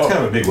 That's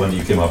kind of a big one that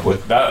you came up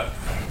with. that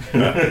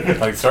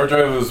like Star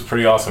Drive was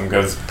pretty awesome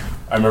because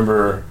I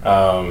remember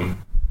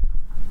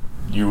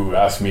you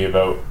asked me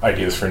about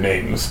ideas for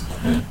names,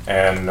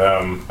 and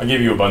I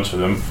gave you a bunch of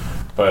them,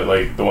 but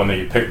like the one that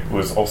you picked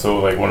was also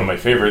like one of my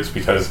favorites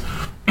because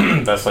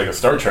that's like a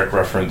Star Trek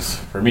reference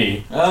for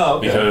me. Oh,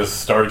 okay. Because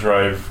Star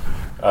Drive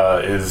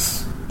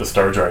is the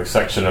Star Drive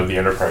section of the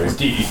Enterprise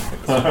D.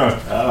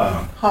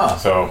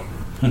 So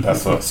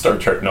that's a Star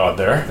Trek nod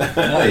there.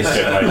 Nice.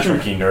 Get my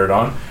tricky nerd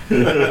on.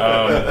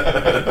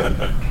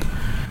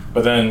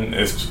 But then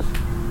it's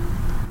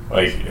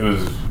like it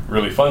was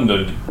really fun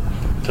to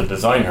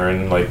design her,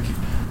 and like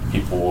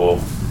people will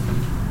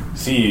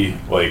see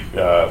like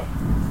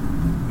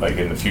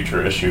in the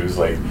future issues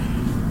like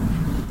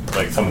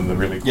some of the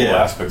really cool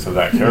aspects of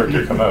that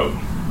character come out.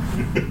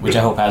 Which I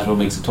hope Hasbro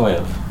makes a toy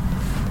of.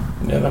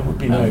 Yeah, that would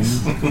be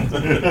nice.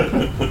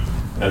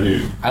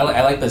 I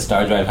like that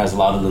Star Drive has a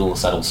lot of little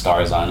subtle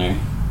stars on her.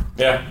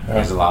 Yeah,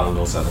 There's a lot of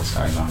little subtle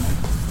stars on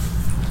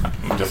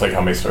her. just like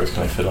how many stars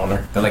can I fit on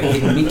her? They're like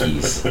hidden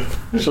Mickeys.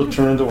 She'll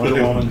turn into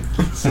Wonder Woman.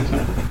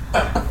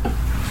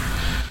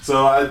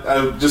 So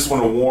I just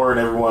want to warn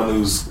everyone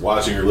who's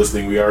watching or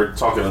listening. We are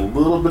talking a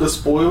little bit of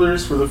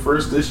spoilers for the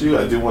first issue.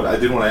 I did want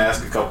to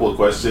ask a couple of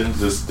questions,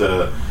 just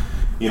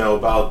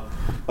about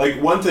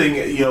like one thing.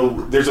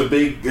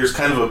 There's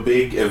kind of a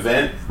big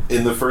event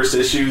in the first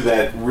issue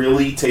that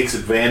really takes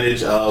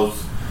advantage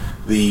of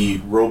the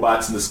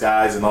robots in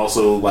disguise, and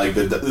also like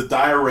the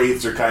dire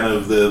wraiths are kind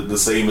of the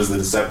same as the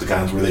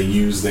Decepticons, where they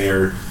use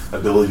their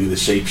ability to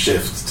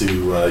shapeshift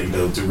to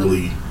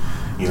really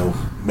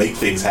make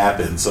things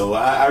happen. So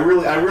I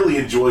really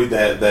enjoyed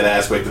that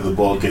aspect of the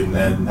book,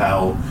 and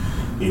how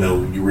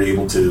you were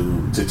able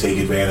to take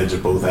advantage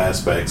of both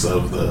aspects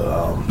of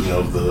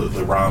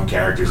the ROM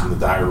characters and the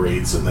dire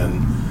wraiths, and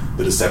then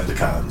the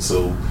Decepticons.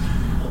 So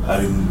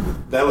I mean,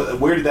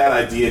 where did that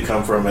idea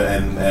come from,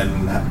 and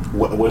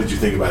what did you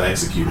think about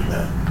executing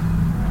that?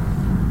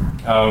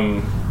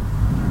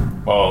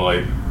 Well,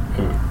 like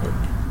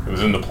it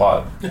was in the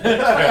plot.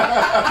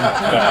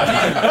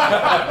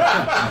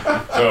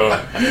 So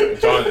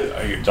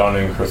John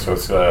and Chris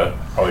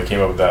probably came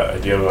up with that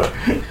idea, but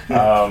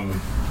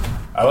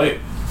I like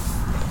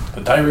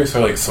the dire wraiths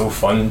are like so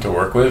fun to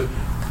work with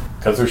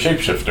because they're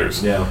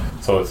shapeshifters. Yeah.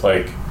 So it's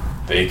like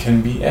they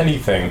can be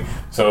anything.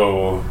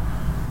 So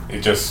it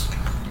just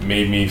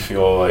made me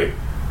feel like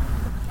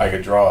I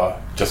could draw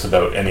just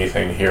about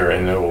anything here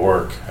and it'll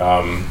work.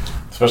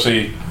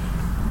 Especially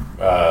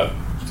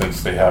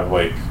since they have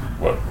like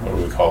what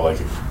we call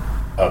like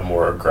a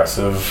more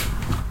aggressive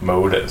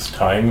mode at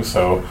times.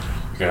 So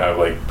you can have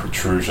like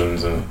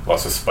protrusions and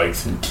lots of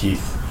spikes and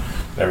teeth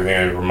and everything.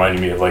 It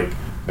reminded me of like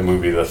the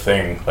movie The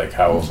Thing, like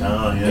how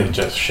it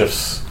just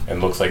shifts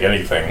and looks like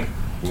anything.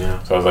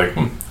 Yeah. So I was like,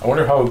 I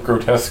wonder how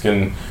grotesque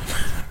and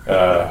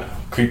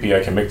creepy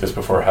I can make this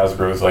before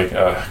Hasbro's like,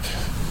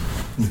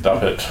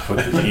 stop it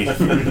with the teeth.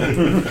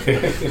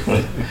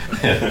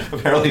 Yeah,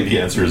 apparently the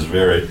answer is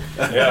very.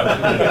 Yeah.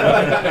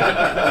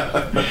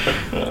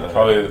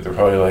 They're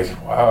probably like,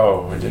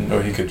 wow, I didn't know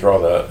he could draw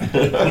that.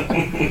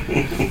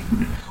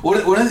 One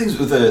of the things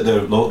with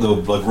the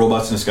like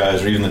robots in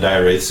disguise, or even the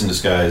dire wraiths in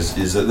disguise,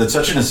 is that that's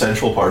such an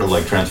essential part of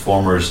like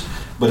Transformers,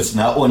 but it's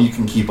not one you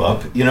can keep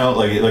up.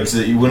 Like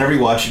so whenever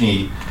you watch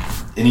any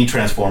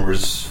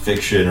Transformers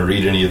fiction or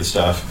read any of the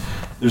stuff,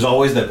 there's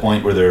always that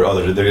point where they're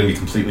going to be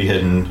completely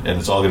hidden, and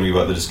it's all going to be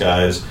about the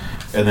disguise.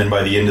 And then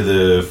by the end of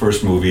the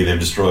first movie, they've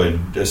destroyed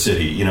a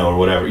city, or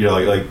whatever.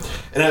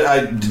 And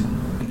I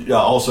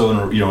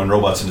also in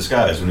Robots in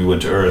Disguise, when we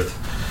went to Earth,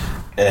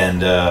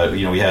 and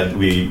we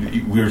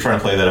were trying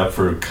to play that up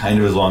for kind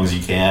of as long as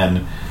you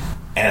can,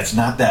 and it's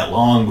not that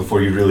long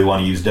before you really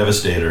want to use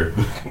Devastator,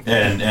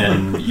 and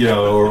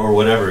or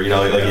whatever, it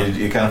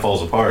kind of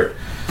falls apart.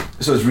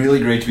 So it's really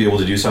great to be able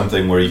to do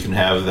something where you can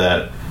have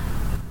that.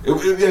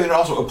 And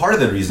also, a part of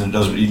the reason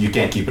you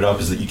can't keep it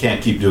up is that you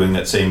can't keep doing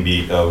that same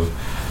beat of,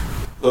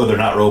 oh, they're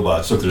not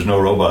robots. Look, there's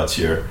no robots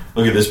here.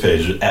 Look at this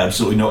page. There's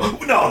absolutely no,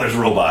 there's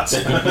robots.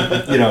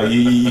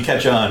 You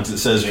catch on to it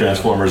says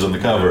Transformers on the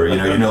cover. You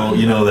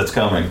know that's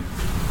coming.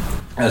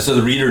 So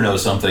the reader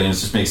knows something, and it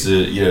just makes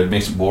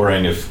it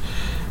boring if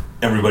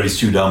everybody's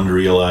too dumb to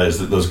realize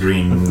that those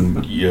green,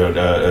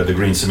 the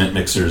green cement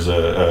mixer's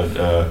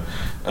a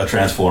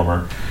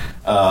Transformer.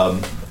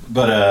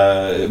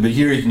 But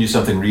here you can do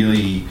something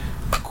really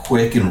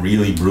quick and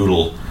really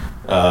brutal,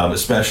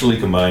 especially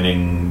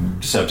combining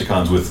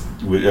Decepticons with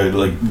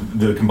like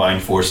the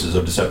combined forces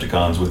of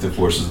Decepticons with the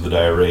forces of the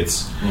dire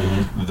wraiths.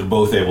 Mm-hmm. They're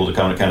both able to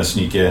kind of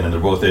sneak in, and they're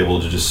both able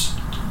to just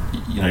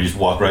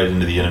walk right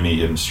into the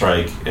enemy and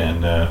strike.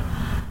 And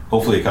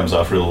hopefully it comes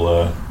off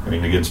real.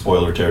 Again,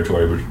 spoiler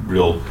territory, but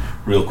real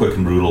quick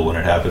and brutal when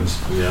it happens.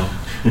 Yeah.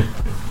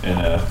 And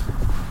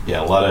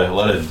a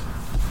lot of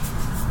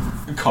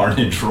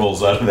carnage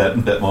rolls out of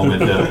that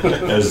moment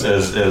as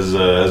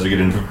we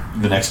get into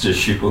the next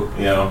issue.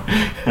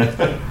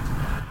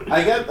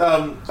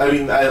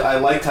 I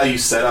liked how you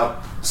set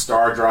up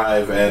Star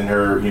Drive and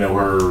her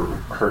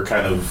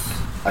kind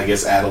of, I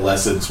guess,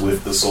 adolescence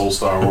with the Soul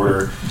Star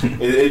Order.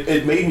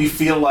 it made me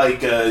feel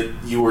like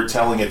you were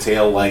telling a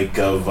tale like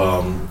of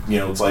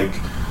it's like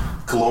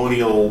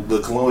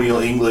the colonial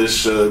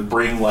English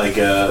bring like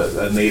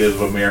a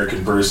Native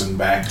American person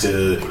back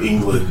to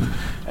England.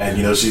 And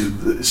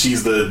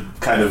she's the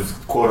kind of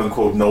quote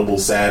unquote noble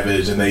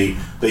savage, and they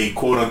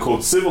quote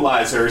unquote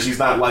civilize her. She's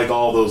not like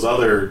all those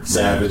other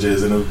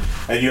savages, and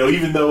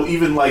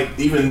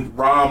even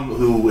Rom,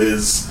 who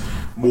is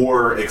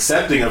more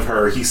accepting of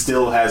her, he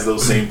still has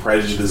those same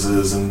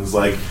prejudices, and is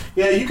like,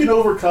 yeah, you can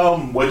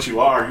overcome what you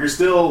are. You're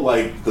still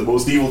like the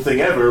most evil thing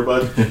ever,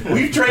 but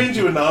we've trained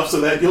you enough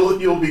so that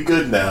you'll be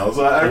good now.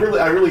 So I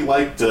really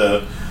liked.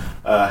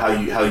 How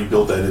you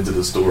built that into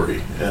the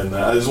story, and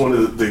I just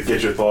wanted to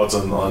get your thoughts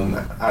on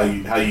how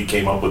you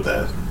came up with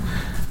that.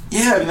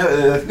 Yeah,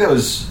 I think that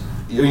was.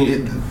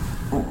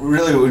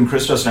 Really, when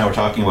Christos and I were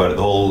talking about it,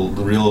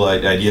 the real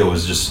idea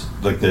was just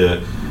like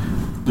the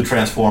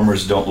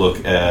Transformers don't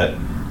look at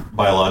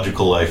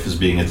biological life as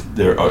being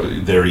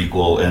their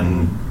equal,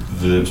 and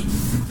the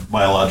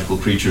biological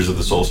creatures of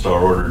the Soul Star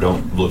Order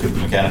don't look at the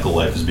mechanical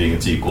life as being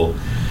its equal.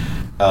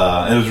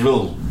 And it was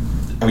real.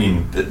 I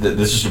mean,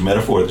 this is a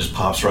metaphor that just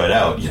pops right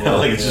out. You know,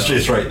 like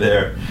it's right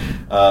there.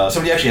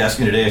 Somebody actually asked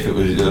me today if it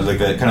was like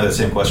that kind of the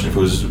same question. If it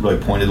was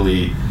like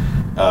pointedly,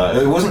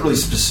 it wasn't really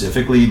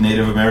specifically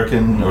Native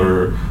American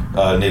or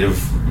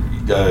Native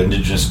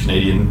Indigenous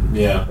Canadian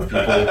people.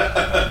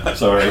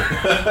 Sorry,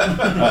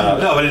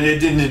 no, but it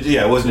didn't.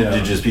 Yeah, it wasn't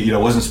Indigenous people. You know,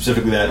 it wasn't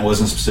specifically that. It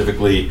wasn't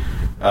specifically.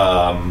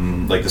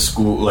 Like the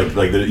school, like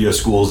the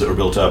schools that were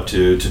built up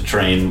to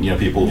train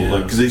people.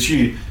 Because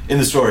she in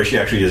the story she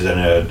actually is in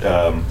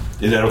a.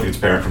 I don't think it's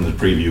apparent from the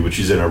preview, but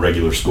she's in a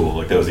regular school.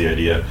 Like that was the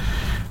idea.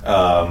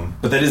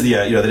 But that is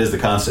that is the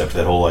concept.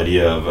 That whole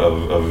idea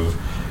of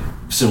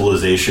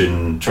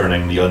civilization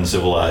turning the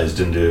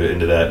uncivilized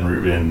into that,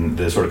 and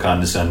the sort of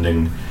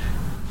condescending.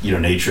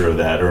 Nature of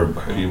that, or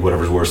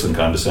whatever's worse than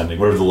condescending,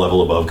 whatever the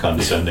level above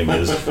condescending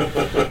is.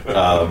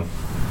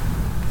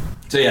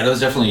 So yeah, that was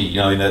definitely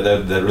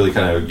that really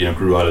kind of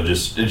grew out of it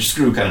just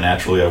grew kind of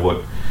naturally out of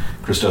what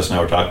Christos and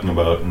I were talking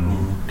about,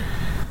 and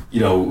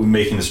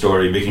making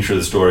sure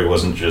the story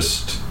wasn't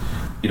just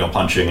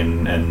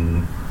punching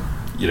and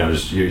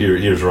just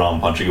here's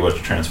Rom punching a bunch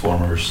of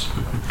Transformers.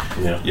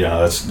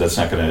 That's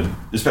not gonna,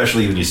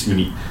 especially when you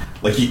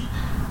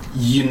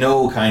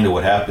kind of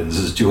what happens.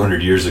 This is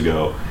 200 years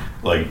ago.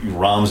 Like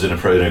Rom's in a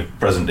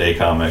present day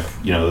comic.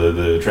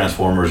 The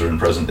Transformers are in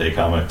present day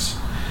comics.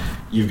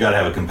 You've got to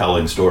have a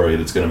compelling story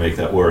that's going to make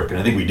that work, and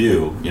I think we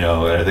do. And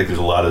I think there's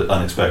a lot of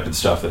unexpected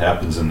stuff that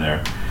happens in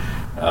there,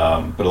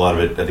 but a lot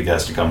of it I think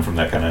has to come from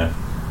that kind of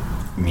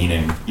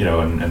meaning,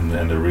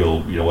 and the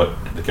real, what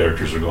the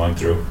characters are going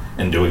through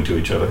and doing to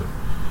each other.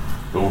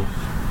 Cool.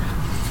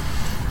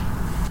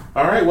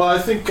 All right. Well, I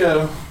think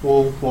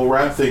we'll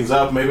wrap things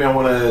up. Maybe I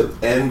want to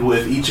end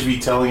with each of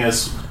you telling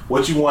us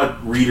what you want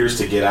readers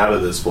to get out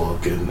of this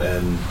book,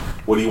 and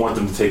what do you want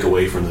them to take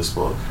away from this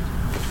book.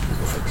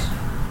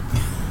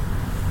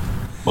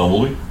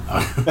 Bumblebee? I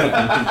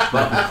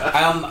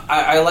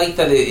like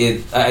that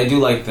I do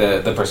like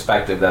the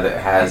perspective that it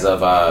has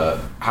of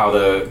how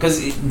because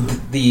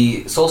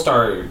the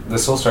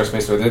Soulstar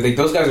Space Force,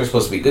 those guys are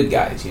supposed to be good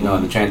guys,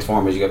 and the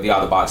Transformers, you have the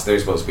Autobots, they're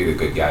supposed to be the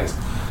good guys.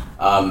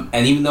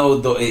 And even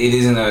though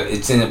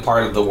it's in a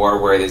part of the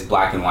war where it is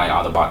black and white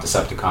Autobot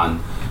Decepticon,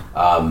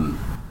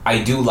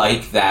 I do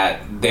like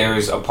that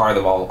there's a part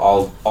of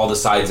all the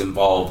sides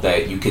involved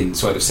that you can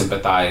sort of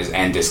sympathize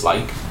and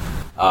dislike.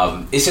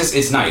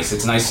 It's nice.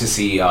 It's nice to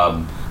see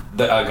a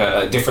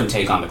different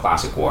take on the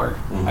classic war.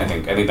 Mm-hmm. I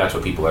think that's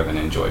what people are going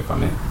to enjoy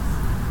from it.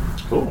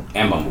 Cool.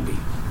 And Bumblebee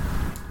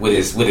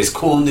with his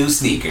cool new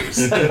sneakers.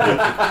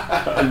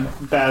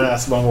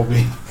 Badass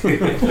Bumblebee.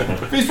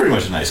 He's pretty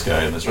much a nice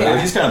guy in this, right?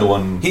 Yeah. He's kind of the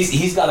one.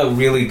 He's got a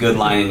really good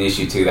line in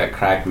issue 2 that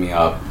cracked me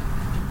up.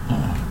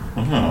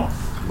 Oh.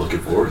 Looking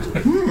forward to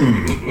it.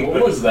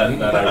 What was that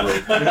I wrote?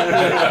 It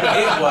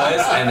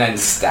was, and then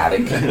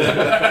static.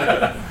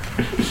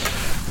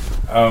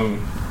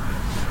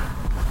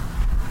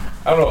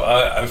 I don't know.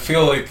 I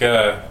feel like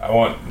I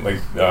want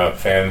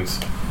fans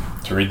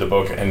to read the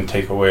book and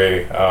take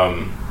away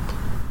a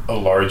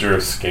larger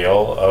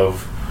scale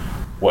of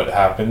what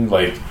happened.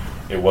 Like,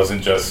 it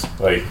wasn't just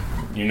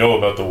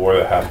about the war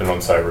that happened on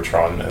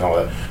Cybertron and all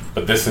that,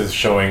 but this is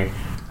showing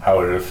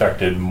how it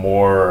affected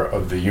more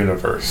of the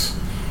universe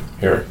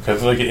here.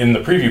 Because in the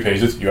preview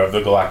pages, you have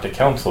the Galactic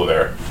Council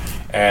there,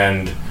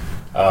 and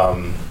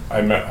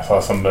I saw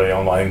somebody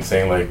online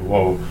saying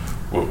whoa,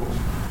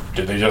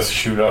 did they just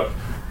shoot up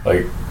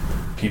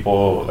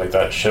people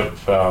that ship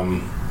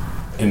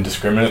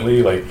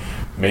indiscriminately?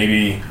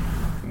 Maybe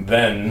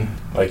then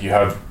you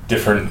have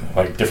different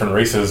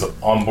races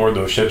on board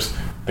those ships.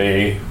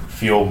 They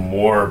feel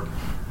more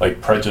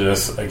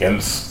prejudice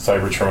against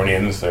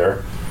Cybertronians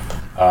there.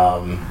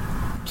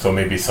 So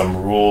maybe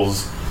some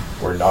rules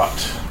were not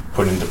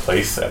put into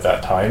place at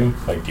that time,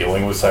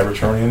 dealing with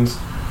Cybertronians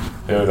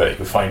there, that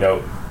you find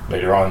out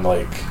later on,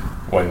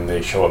 when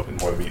they show up in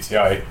more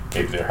BCI,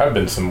 maybe there have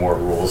been some more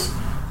rules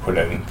put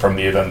in from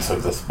the events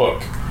of this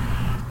book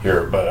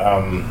here. But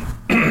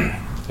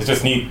it's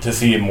just neat to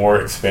see a more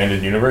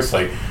expanded universe.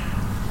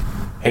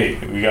 Hey,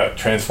 we got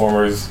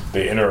Transformers,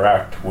 they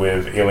interact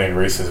with alien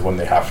races when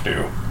they have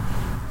to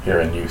here,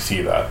 and you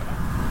see that.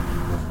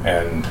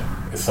 And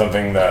it's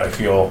something that I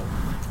feel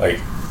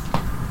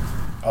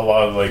a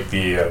lot of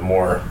the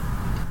more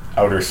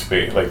outer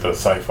space, the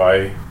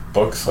sci-fi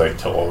books,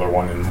 Till All Are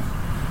One and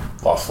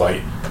Lost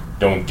Light,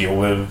 don't deal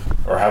with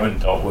or haven't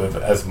dealt with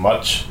as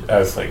much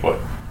as what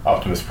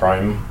Optimus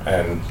Prime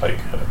and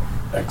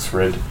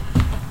X-Rid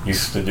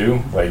used to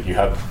do. You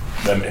have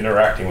them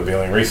interacting with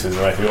alien races,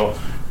 and I feel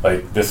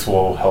this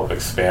will help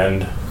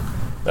expand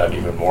that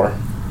even more.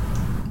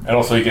 And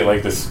also you get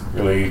this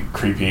really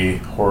creepy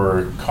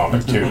horror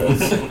comic too.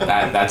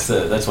 That's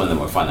one of the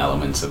more fun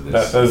elements of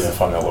this. That is a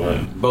fun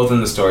element. Both in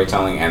the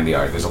storytelling and the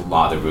art. There's a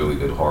lot of really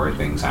good horror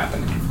things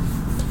happening.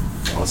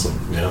 Awesome.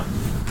 Yeah.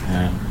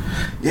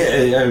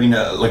 Yeah, I mean,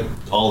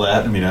 all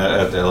that. I mean,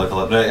 I like a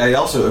lot. But I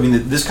also, I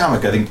mean, this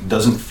comic I think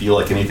doesn't feel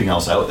like anything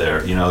else out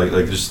there.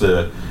 Just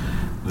the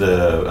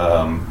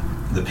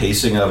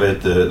pacing of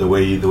it, the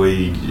way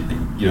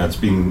it's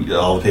being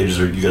all the pages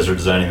are you guys are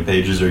designing the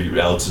pages, or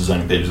Alex is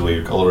designing the pages the way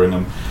you're coloring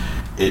them.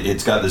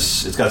 It's got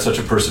such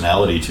a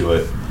personality to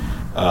it,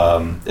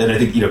 and I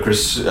think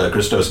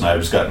Christos and I have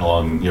just gotten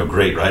along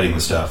great writing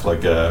the stuff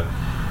like. So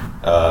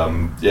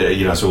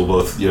we'll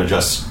both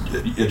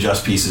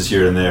adjust pieces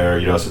here and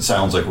there. So it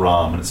sounds like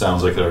ROM, and it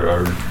sounds like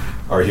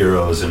our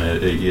heroes and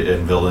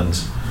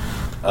villains,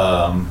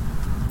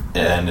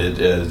 and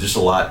just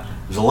a lot.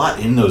 There's a lot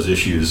in those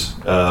issues,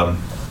 but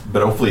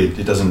hopefully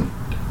it doesn't.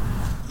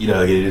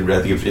 I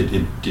think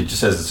it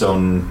just has its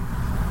own.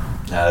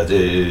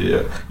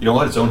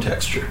 Its own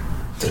texture.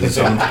 Its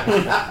own.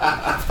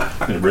 I'm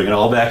gonna bring it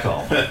all back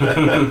home.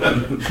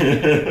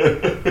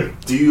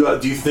 Do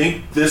you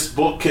think this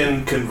book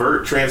can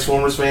convert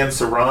Transformers fans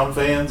to ROM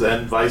fans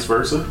and vice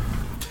versa?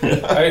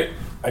 I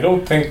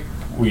don't think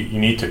you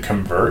need to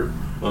convert.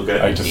 Okay.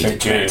 I just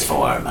think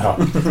transform. No.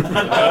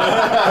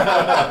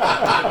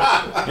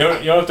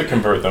 You don't have to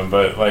convert them,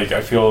 but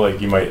I feel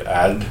like you might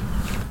add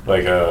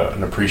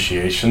an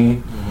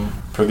appreciation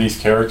for these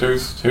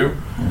characters too,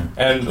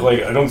 and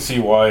I don't see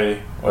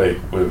why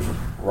with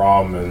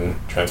ROM and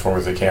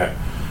Transformers they can't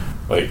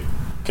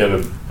get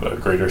a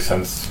greater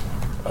sense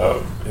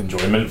of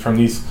enjoyment from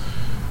this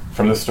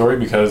story,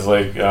 because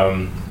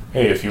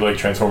hey, if you like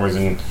Transformers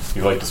and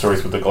you like the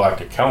stories with the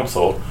Galactic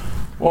Council,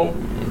 well,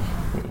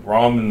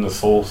 ROM and the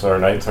Soul Star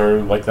Knights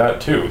are like that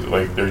too.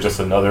 They're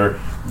just another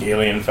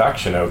alien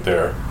faction out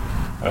there.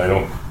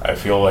 I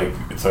feel like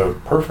it's a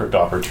perfect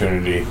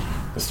opportunity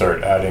to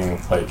start adding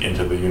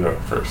into the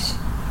universe.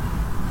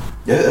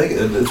 Yeah,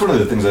 it's one of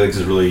the things I think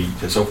is really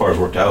so far has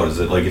worked out is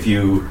that if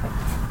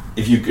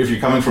you're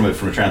coming from a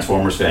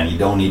Transformers fan, you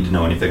don't need to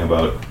know anything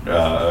about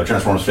a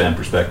Transformers fan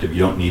perspective. You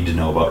don't need to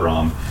know about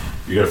ROM.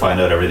 You're going to find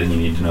out everything you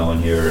need to know in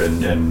here,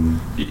 and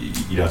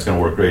it's going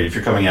to work great. If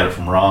you're coming at it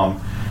from ROM,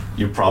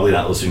 you're probably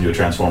not listening to a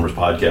Transformers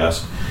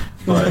podcast.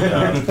 But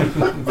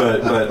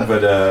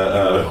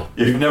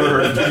if you've never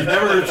heard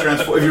of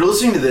Transformers, if you're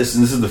listening to this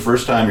and this is the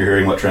first time you're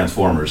hearing about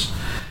Transformers,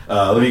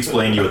 let me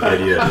explain to you what the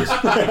idea is.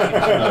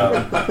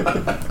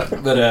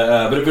 But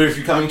if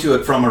you're coming to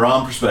it from a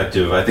ROM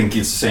perspective, I think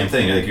it's the same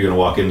thing. I think you're going to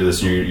walk into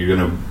this and you're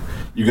going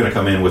to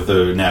come in with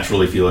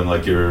naturally feeling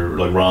like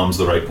ROM's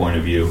the right point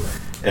of view,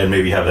 and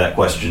maybe have that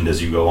questioned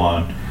as you go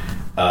on.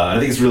 I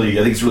think it's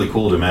really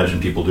cool to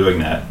imagine people doing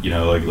that.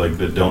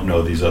 That don't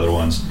know these other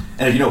ones.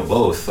 And if you know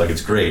both,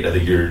 it's great. I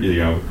think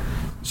you're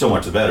so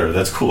much the better.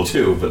 That's cool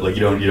too. But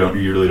you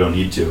really don't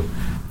need to.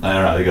 I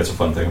don't know. I think that's a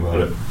fun thing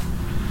about it.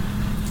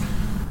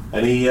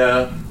 Any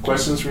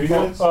questions for you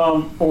guys?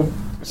 Well,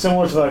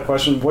 similar to that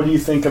question, what do you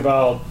think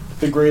about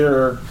the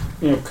greater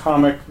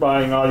comic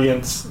buying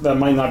audience that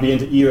might not be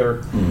into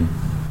either? Do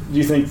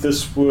you think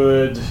this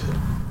would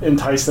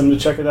entice them to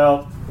check it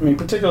out? I mean,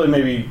 particularly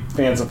maybe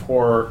fans of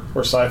horror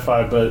or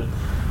sci-fi, but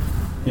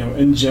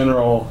in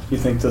general, you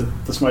think that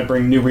this might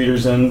bring new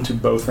readers in to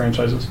both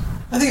franchises?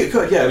 I think it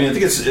could. Yeah, I mean, I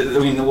think it's. I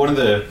mean, one of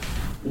the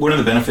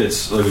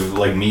benefits of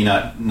me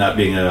not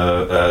being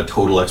a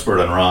total expert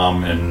on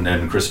ROM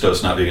and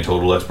Christos not being a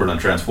total expert on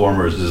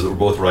Transformers is that we're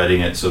both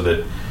writing it so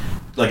that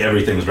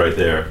everything's right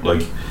there.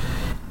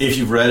 If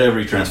you've read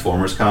every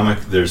Transformers comic,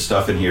 there's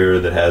stuff in here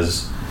that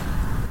has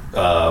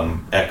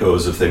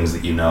echoes of things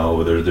that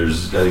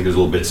there's I think there's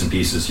little bits and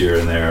pieces here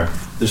and there.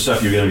 There's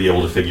stuff you're going to be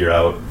able to figure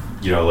out,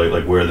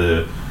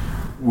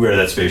 where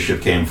that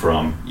spaceship came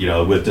from.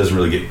 It doesn't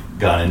really get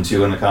gone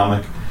into in the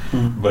comic,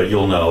 but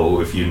you'll know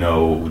if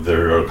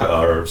there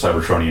are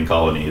Cybertronian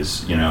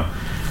colonies.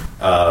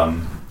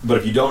 But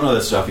if you don't know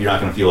that stuff, you're not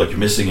going to feel like you're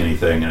missing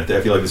anything. And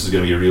I feel like this is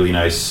going to be a really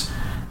nice,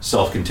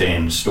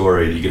 self-contained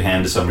story that you can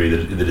hand to somebody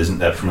that isn't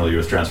that familiar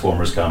with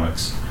Transformers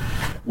comics.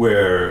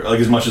 Where,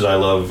 as much as I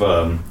love,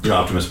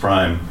 Optimus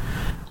Prime,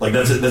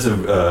 that's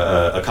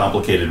a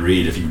complicated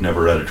read if you've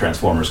never read a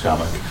Transformers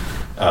comic.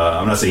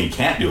 I'm not saying you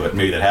can't do it.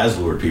 Maybe that has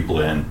lured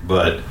people in,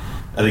 but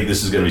I think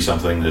this is going to be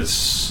something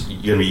that's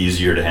going to be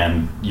easier to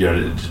hand.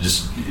 To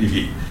just if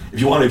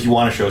you want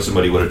to show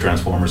somebody what a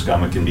Transformers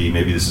comic can be,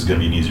 maybe this is going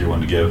to be an easier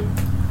one to give.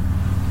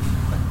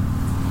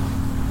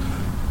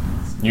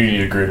 You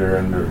need a greater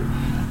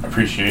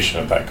appreciation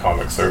of that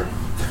comic, sir.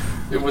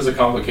 It was a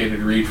complicated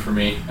read for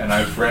me, and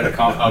I've read a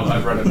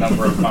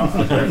number of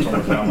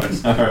Transformers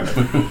comics. All right.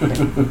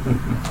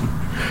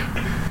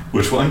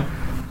 Which one?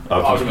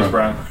 Optimus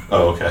Prime.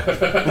 Oh, okay.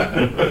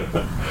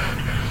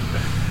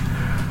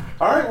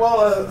 All right,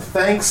 well,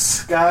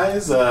 thanks,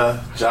 guys.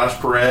 Josh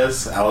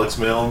Perez, Alex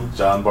Milne,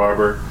 John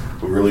Barber.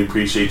 We really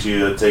appreciate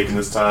you taking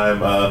this time.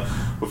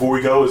 Before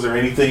we go, is there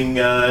anything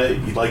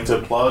you'd like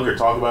to plug or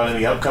talk about,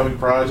 any upcoming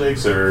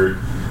projects, or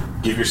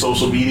give your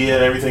social media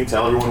and everything?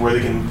 Tell everyone where they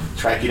can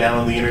track you down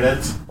on the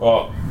internet.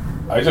 Well,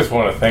 I just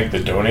want to thank the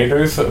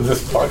donators of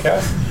this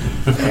podcast.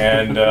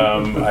 And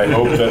I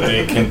hope that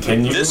they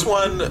continue. This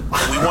one,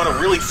 we want to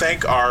really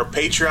thank our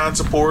Patreon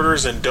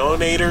supporters and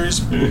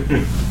donators.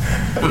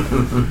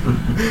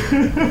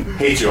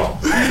 Hate you all.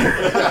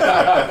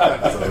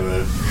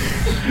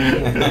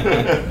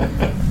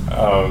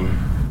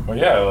 Well,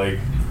 yeah,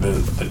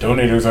 the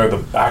donators are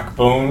the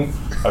backbone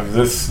of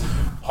this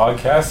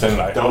podcast, and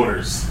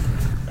donors.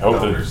 I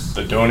hope Donors.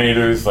 the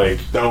donators like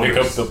Donors. pick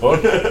up the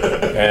book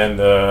and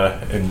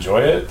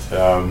enjoy it.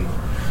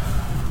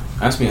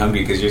 Makes me hungry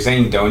because you're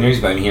saying donors,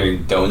 but I'm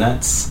hearing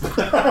donuts.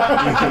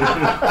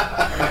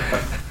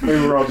 Maybe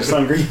we're all just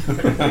hungry.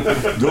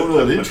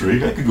 Donut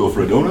intrigue. I could go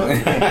for a donut.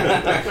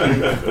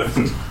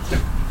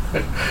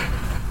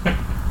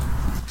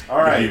 All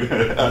right.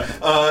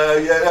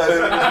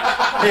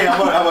 Hey,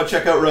 how about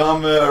check out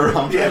Rom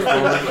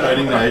Transformers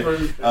Friday night?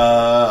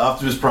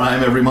 Optimus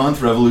Prime every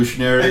month.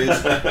 Revolutionaries.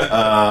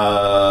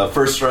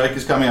 First Strike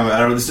is coming. I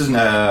don't know. This isn't.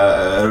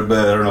 I don't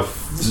know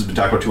if this has been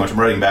talked about too much. I'm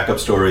writing backup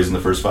stories in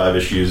the first 5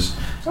 issues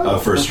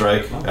of First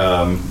Strike.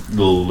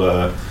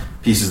 Little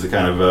pieces that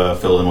kind of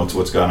fill in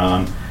what's gone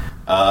on.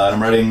 And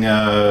I'm writing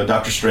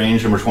Doctor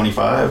Strange number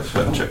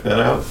 25. Check that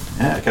out.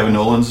 Yeah, Kevin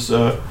Nolan's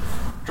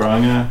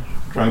drawing a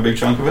big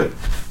chunk of it.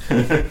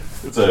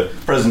 It's a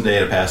present day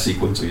and a past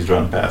sequence, so he's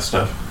drawing past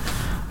stuff.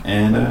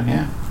 And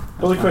yeah.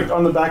 Really quick,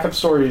 on the backup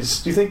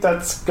stories, do you think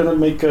that's going to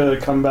make a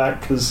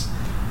comeback? Because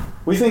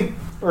we think,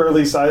 or at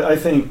least I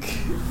think,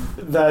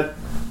 that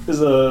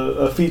is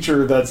a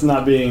feature that's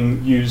not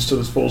being used to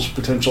its full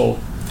potential.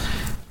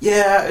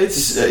 Yeah,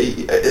 it's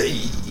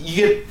you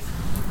get.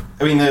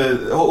 I mean,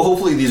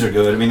 hopefully these are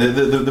good. I mean,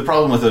 the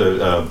problem with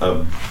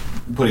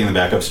putting in the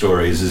backup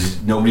stories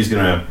is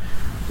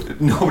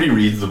nobody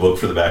reads the book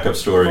for the backup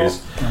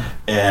stories,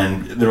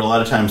 and there are a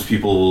lot of times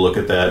people will look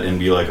at that and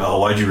be like, "Oh,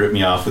 why'd you rip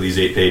me off with these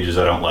 8 pages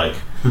I don't like?"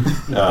 You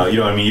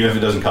know what I mean? Even if it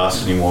doesn't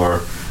cost any more,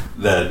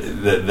 that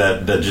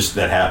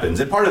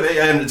happens. And part of it,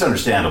 and it's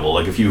understandable.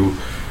 Like if you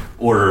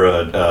order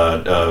a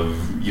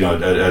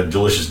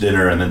delicious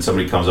dinner and then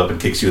somebody comes up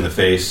and kicks you in the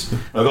face.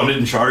 Like, I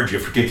didn't charge you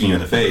for kicking you in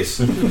the face.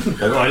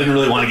 Like, I didn't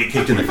really want to get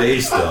kicked in the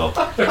face, though.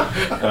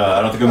 I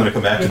don't think I'm going to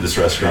come back to this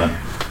restaurant.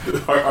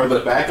 Are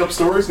the backup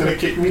stories going to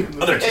kick me in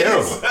the they're face?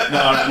 terrible.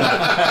 No.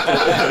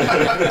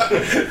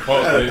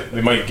 Well,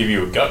 they might give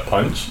you a gut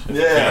punch.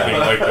 Yeah. Anything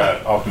like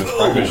that Optimus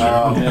Prime issue.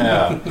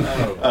 Yeah.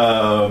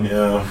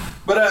 Yeah.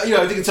 But,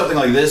 I think it's something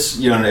like this,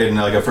 in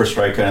like a First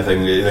Strike kind of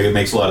thing, it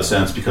makes a lot of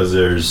sense because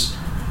there's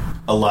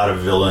a lot of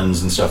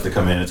villains and stuff that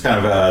come in. It's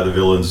kind of the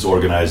villains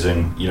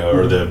organizing,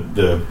 or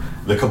the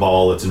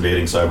cabal that's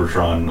invading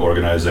Cybertron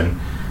organizing.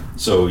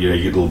 So, you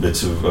get little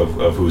bits of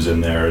who's in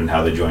there and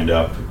how they joined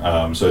up.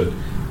 So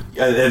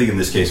I think in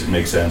this case it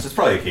makes sense. It's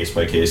probably a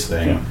case-by-case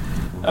thing.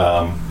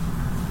 Yeah.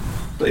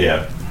 But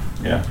yeah,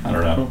 I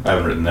don't know. I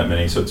haven't written that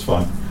many, so it's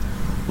fun.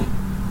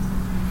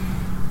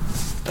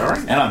 All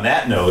right. And on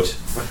that note...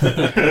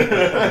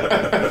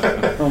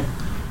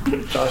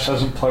 Josh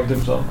hasn't plugged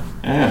himself.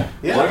 Yeah.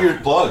 Plug your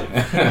plug.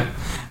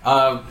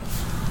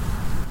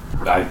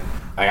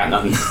 I got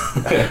nothing.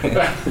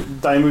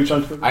 Dimooch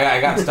on Twitter. I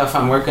got stuff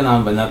I'm working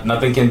on, but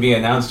nothing can be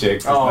announced yet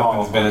because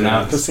nothing's been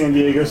announced. Because San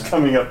Diego's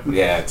coming up.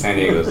 Yeah, San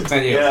Diego's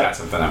got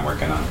something I'm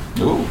working on.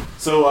 Ooh.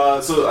 So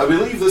I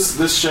believe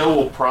this show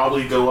will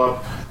probably go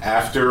up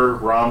after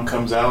ROM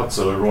comes out.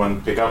 So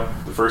everyone pick up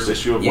the first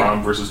issue of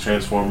ROM versus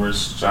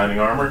Transformers Shining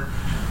Armor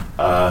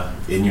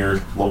in your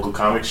local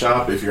comic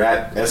shop. If you're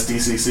at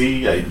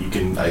SDCC, you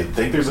can. I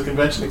think there's a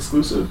convention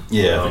exclusive.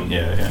 Yeah.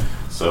 Yeah.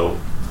 So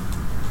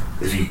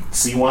if you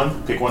see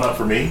one, pick one up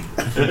for me.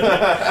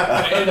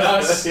 And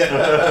us.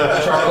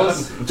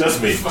 Charles.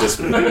 Just me.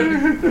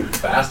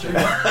 Bastard.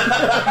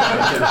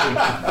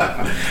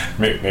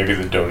 Maybe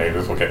the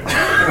donators will get one.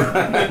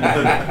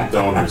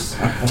 Donors.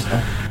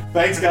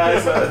 Thanks,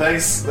 guys.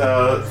 Thanks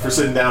for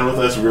sitting down with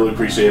us. We really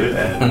appreciate it.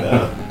 And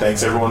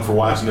thanks, everyone, for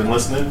watching and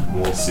listening.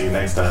 We'll see you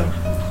next time.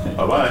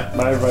 Bye-bye.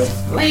 Bye, everybody.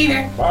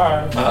 Later.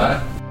 Bye. Bye.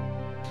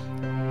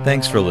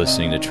 Thanks for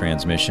listening to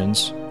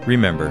Transmissions.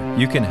 Remember,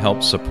 you can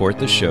help support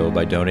the show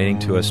by donating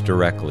to us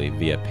directly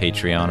via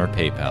Patreon or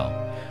PayPal.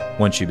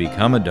 Once you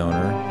become a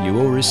donor, you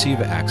will receive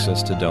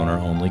access to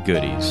donor-only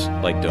goodies,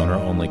 like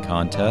donor-only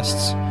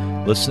contests,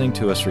 listening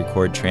to us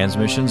record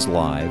transmissions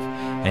live,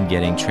 and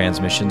getting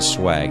transmissions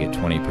swag at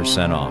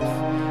 20% off.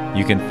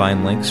 You can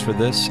find links for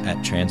this at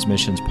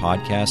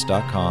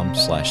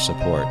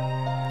transmissionspodcast.com/support.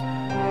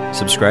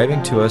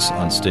 Subscribing to us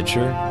on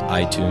Stitcher,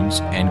 iTunes,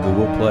 and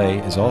Google Play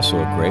is also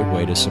a great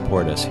way to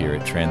support us here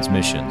at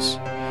Transmissions.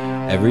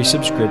 Every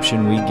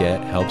subscription we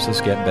get helps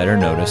us get better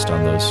noticed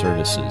on those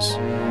services.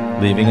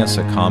 Leaving us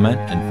a comment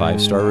and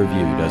 5-star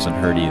review doesn't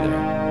hurt either.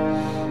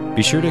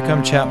 Be sure to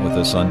come chat with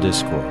us on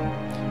Discord.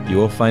 You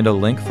will find a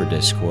link for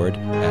Discord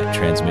at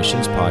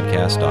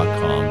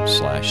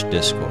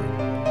transmissionspodcast.com/Discord.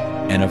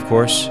 And of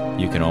course,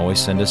 you can always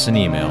send us an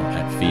email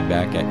at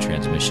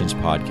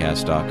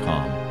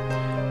feedback@transmissionspodcast.com.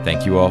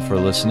 Thank you all for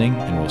listening,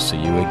 and we'll see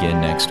you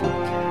again next week.